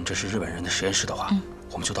旦确认这是日本人的实验室的话，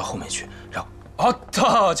我们就到后面去，让。おっ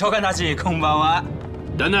と、長官たちこんばんは。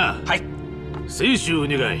旦那。はい。清酒お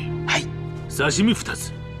願い。はい。刺身2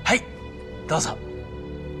つ。はい。どうぞ。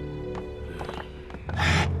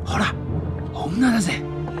ほら、女だぜ。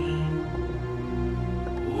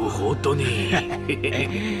お、本当に。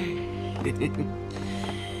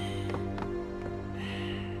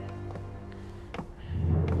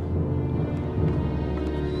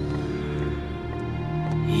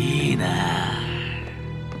いいな。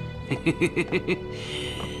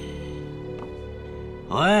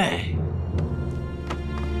おい、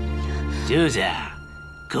嬢ちゃん、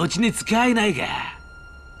こっちに使えないか。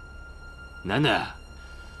なんだ、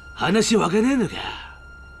話わかねえのか。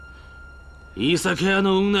居酒屋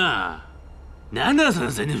の女、なんだその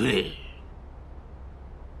セリフ。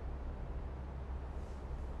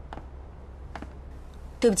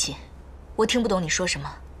对不起，我听不懂你说什么。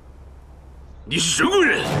你是什么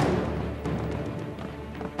人？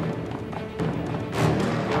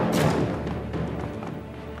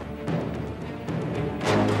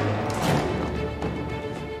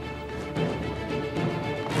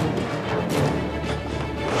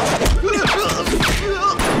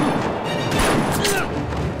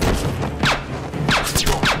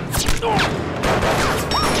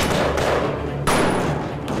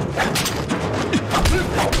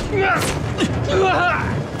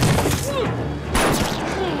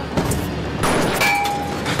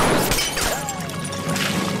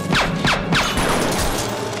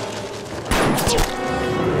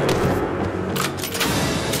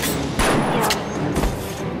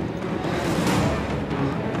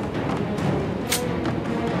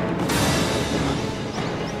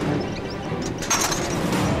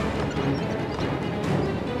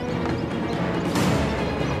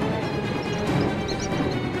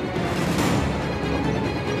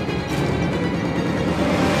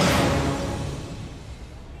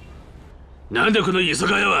なんだこの居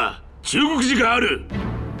酒屋は。中国人がある。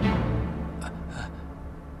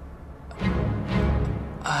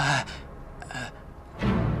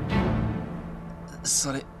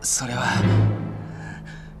それは。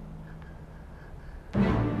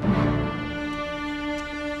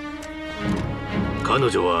彼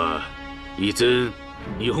女は以前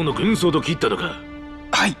日本の軍曹と切ったのか。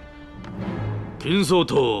はい。軍曹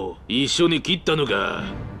と一緒に切ったのか。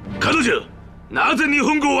彼女、なぜ日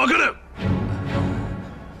本語わからん。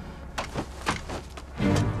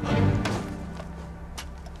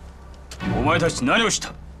お前たち何をし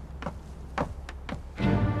た？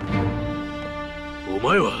お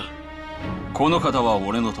前は？この方は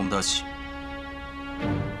俺の友達。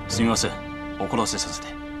すみません、怒らせさせて。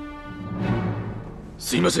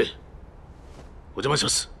すいません、お邪魔しま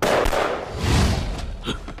す。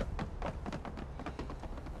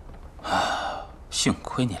幸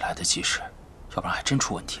亏你来得及时，要不然还真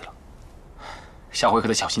出问题了。下回可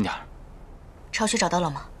得小心点。巢穴找到了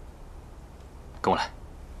吗？跟我来。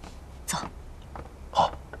走。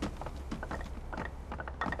好。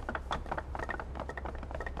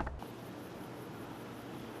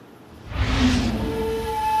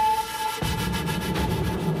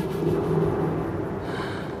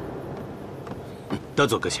大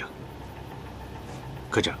佐阁下，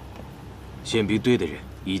科长，宪兵队的人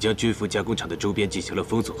已将军服加工厂的周边进行了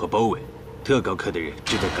封锁和包围，特高科的人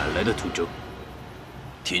正在赶来的途中。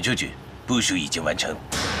田将军，部署已经完成，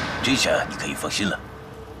这下你可以放心了。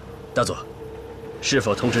大佐，是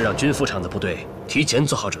否通知让军服厂的部队提前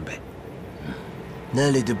做好准备？那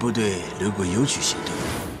里的部队如果有取行动，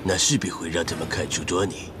那势必会让他们看出端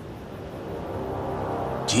倪。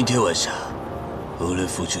今天晚上，无论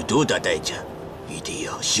付出多大代价，一定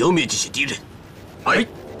要消灭这些敌人。哎。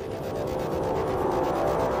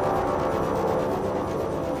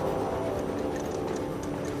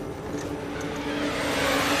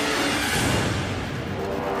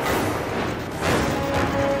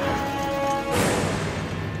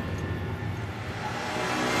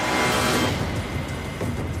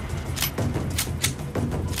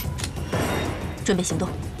准备行动。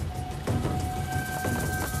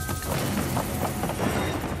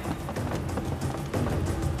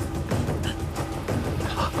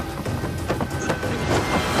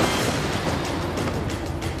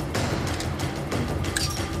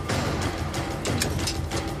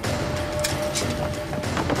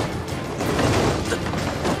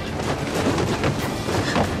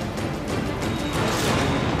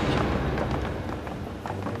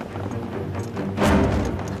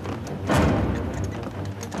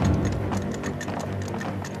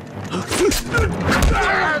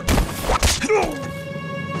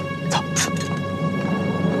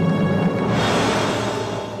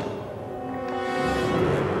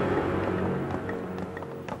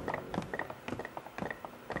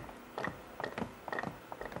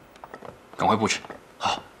快布置。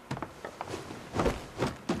好。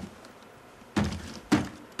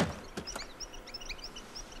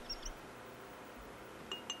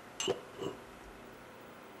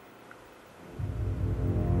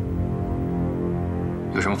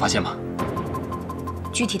有什么发现吗？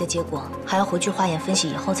具体的结果还要回去化验分析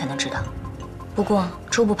以后才能知道。不过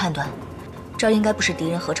初步判断，这儿应该不是敌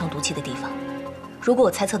人合成毒气的地方。如果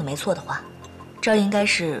我猜测的没错的话，这儿应该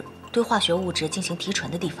是对化学物质进行提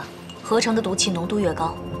纯的地方。合成的毒气浓度越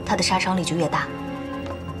高，它的杀伤力就越大。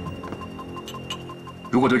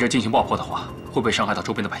如果对这儿进行爆破的话，会不会伤害到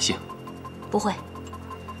周边的百姓？不会。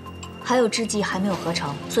还有制剂还没有合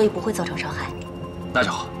成，所以不会造成伤害。那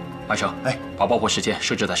就好。安生，把爆破时间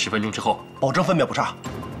设置在10分钟之后，保证分秒不差。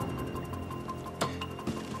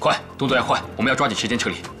快，动作要快，我们要抓紧时间撤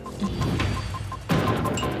离。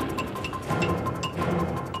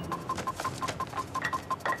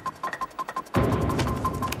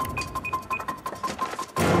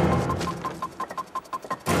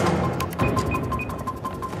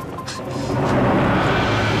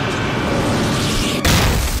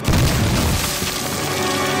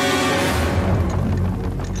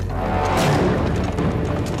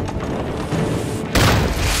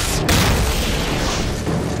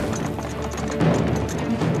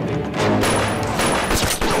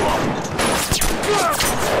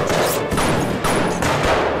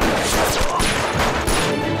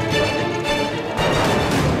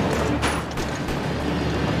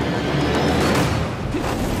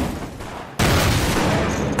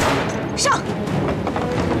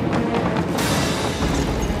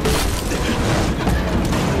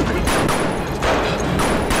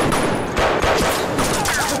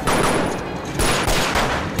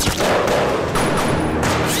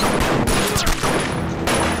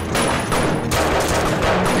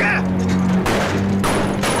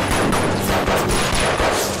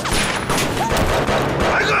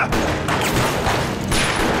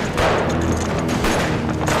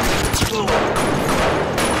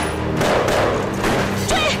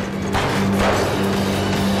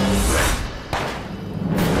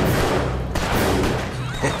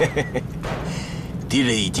敌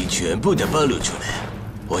人已经全部的暴露出来，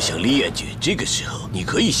我想李元军，这个时候你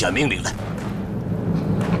可以下命令了。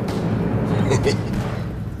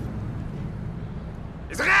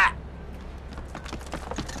走开！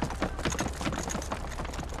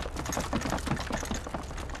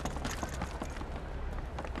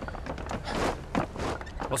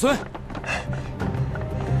老孙，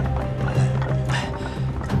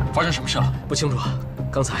发生什么事了？不清楚啊。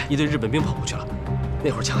刚才一队日本兵跑过去了，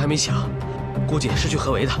那会儿枪还没响，估计是去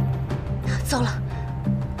合围的。糟了，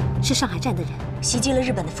是上海站的人袭击了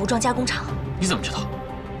日本的服装加工厂。你怎么知道？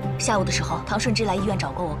下午的时候，唐顺之来医院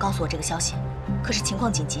找过我，告诉我这个消息。可是情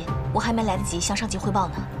况紧急，我还没来得及向上级汇报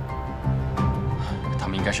呢。他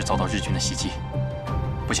们应该是遭到日军的袭击。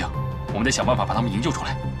不行，我们得想办法把他们营救出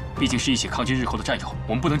来。毕竟是一起抗击日寇的战友，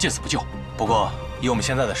我们不能见死不救。不过，以我们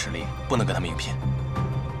现在的实力，不能跟他们硬拼。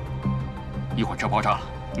一会儿这爆炸了，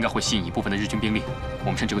应该会吸引一部分的日军兵力。我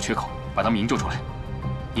们趁这个缺口把他们营救出来。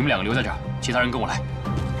你们两个留在这儿，其他人跟我来。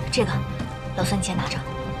这个，老孙你先拿着。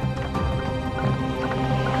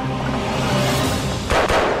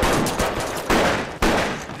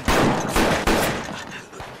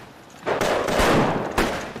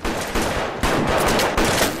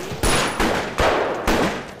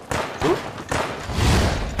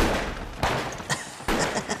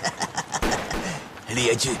李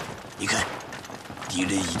元军，你看，敌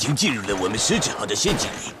人已经进入了我们设置好的陷阱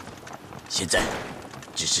里，现在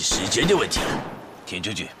只是时间的问题了。田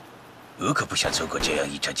中君，我可不想错过这样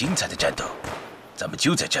一场精彩的战斗，咱们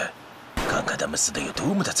就在这儿，看看他们死得有多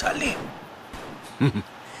么的惨烈。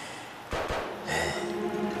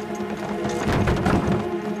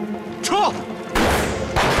撤！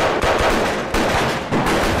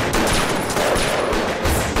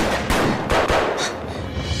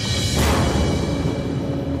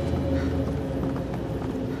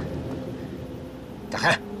打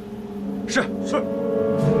开。是。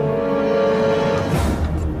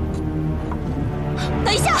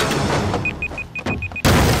等一下！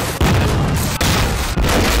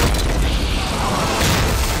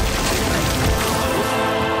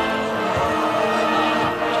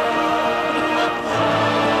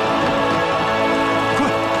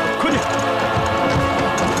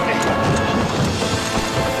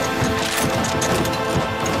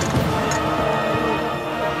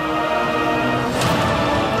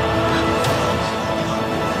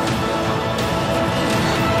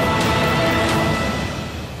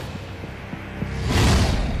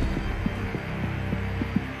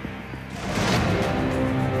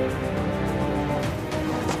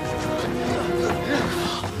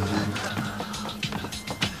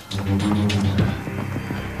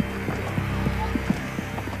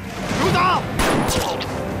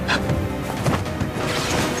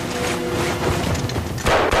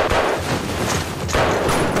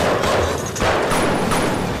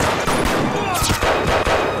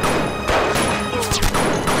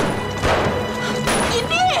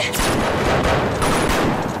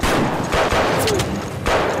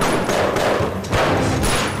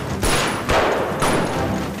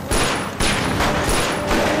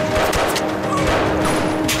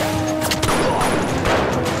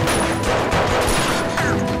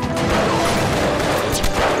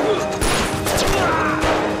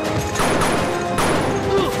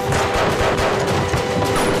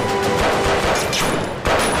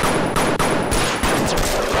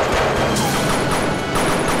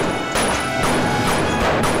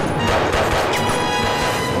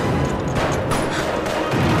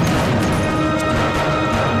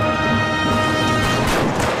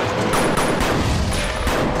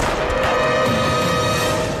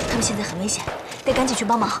得赶紧去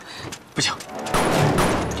帮忙。不行，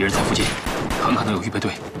敌人在附近，很可能有预备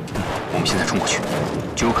队。我们现在冲过去，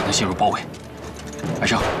就有可能陷入包围。艾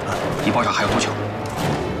生，离爆炸还有多久？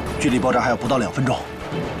距离爆炸还有不到2分钟。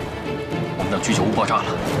我们等居酒屋爆炸了，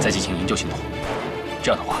再进行营救行动。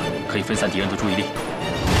这样的话，可以分散敌人的注意力。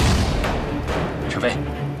陈飞，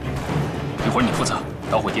一会儿你负责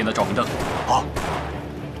捣毁敌人的照明灯。好。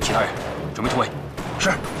其他人准备突围。是。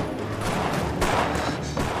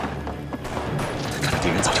看来敌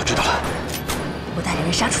人早就知道了。我带着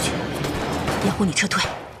人杀出去，要不你撤退，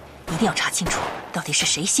一定要查清楚到底是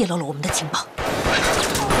谁泄露了我们的情报。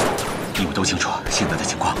你们都清楚，现在的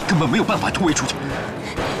情况根本没有办法突围出去。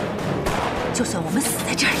就算我们死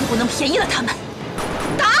在这儿，也不能便宜了他们。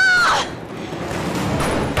打！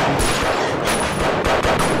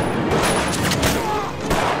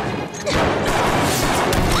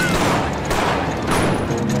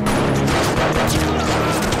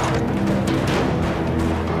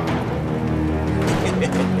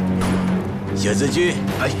小将军，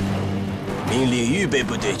哎，命令预备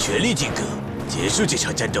部队全力进攻，结束这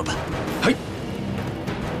场战斗吧。嘿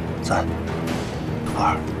，3、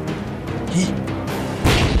2、1。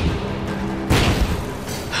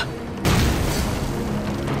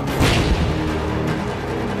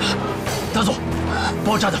大佐，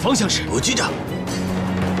爆炸的方向是？我知道。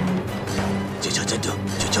这场战斗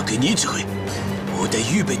就交给你指挥，我带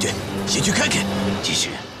预备队先去看看。即使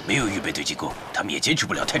没有预备队进攻，他们也坚持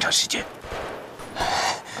不了太长时间。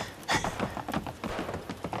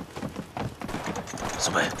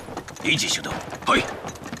松本，立即行动！嘿，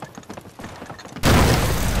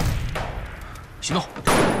行动！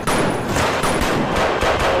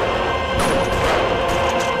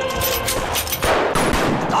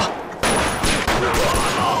打！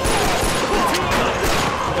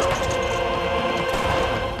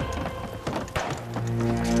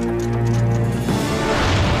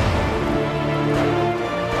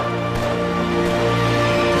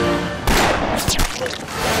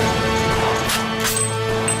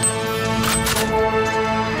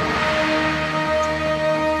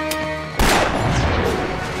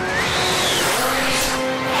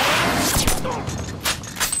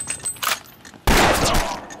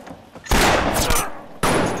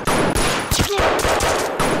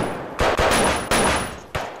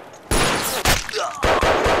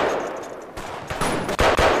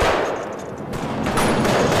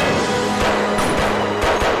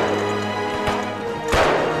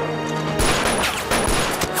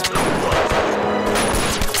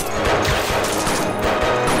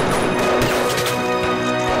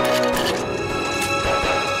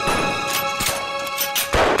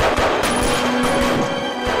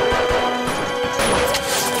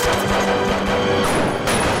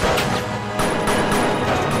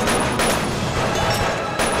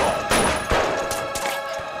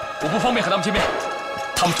不方便和他们见面。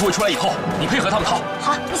他们突围出来以后，你配合他们逃。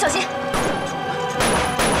好，你小心。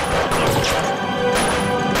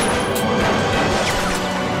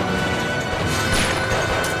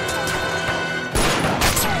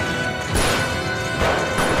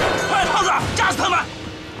快，胖子，炸死他们！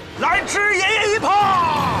来吃爷爷一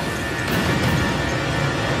炮！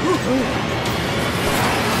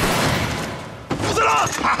死了！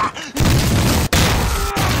哈哈。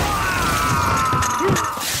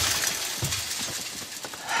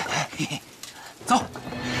走。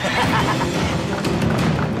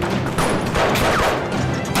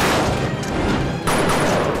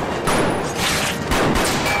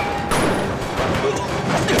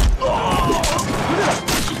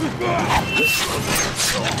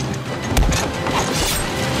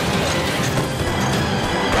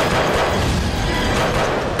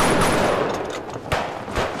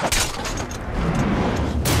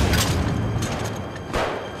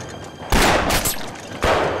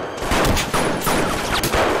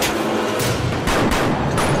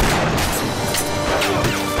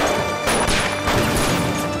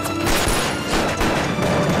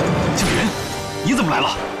你怎么来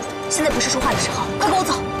了？现在不是说话的时候，快跟我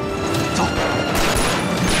走。走。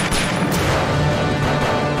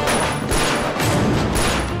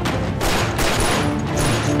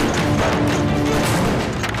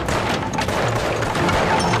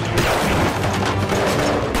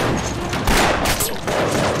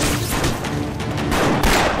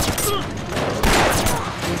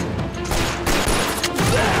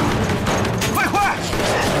快快！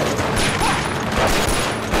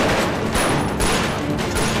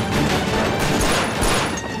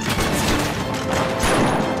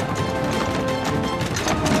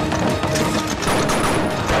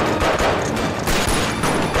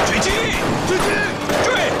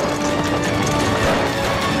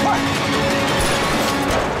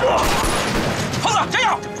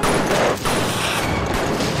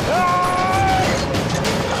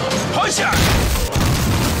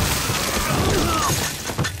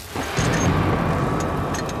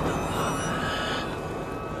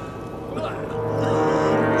科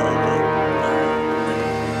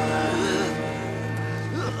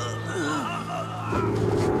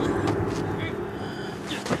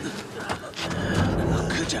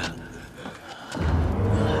长，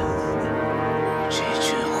这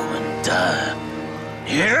群混蛋！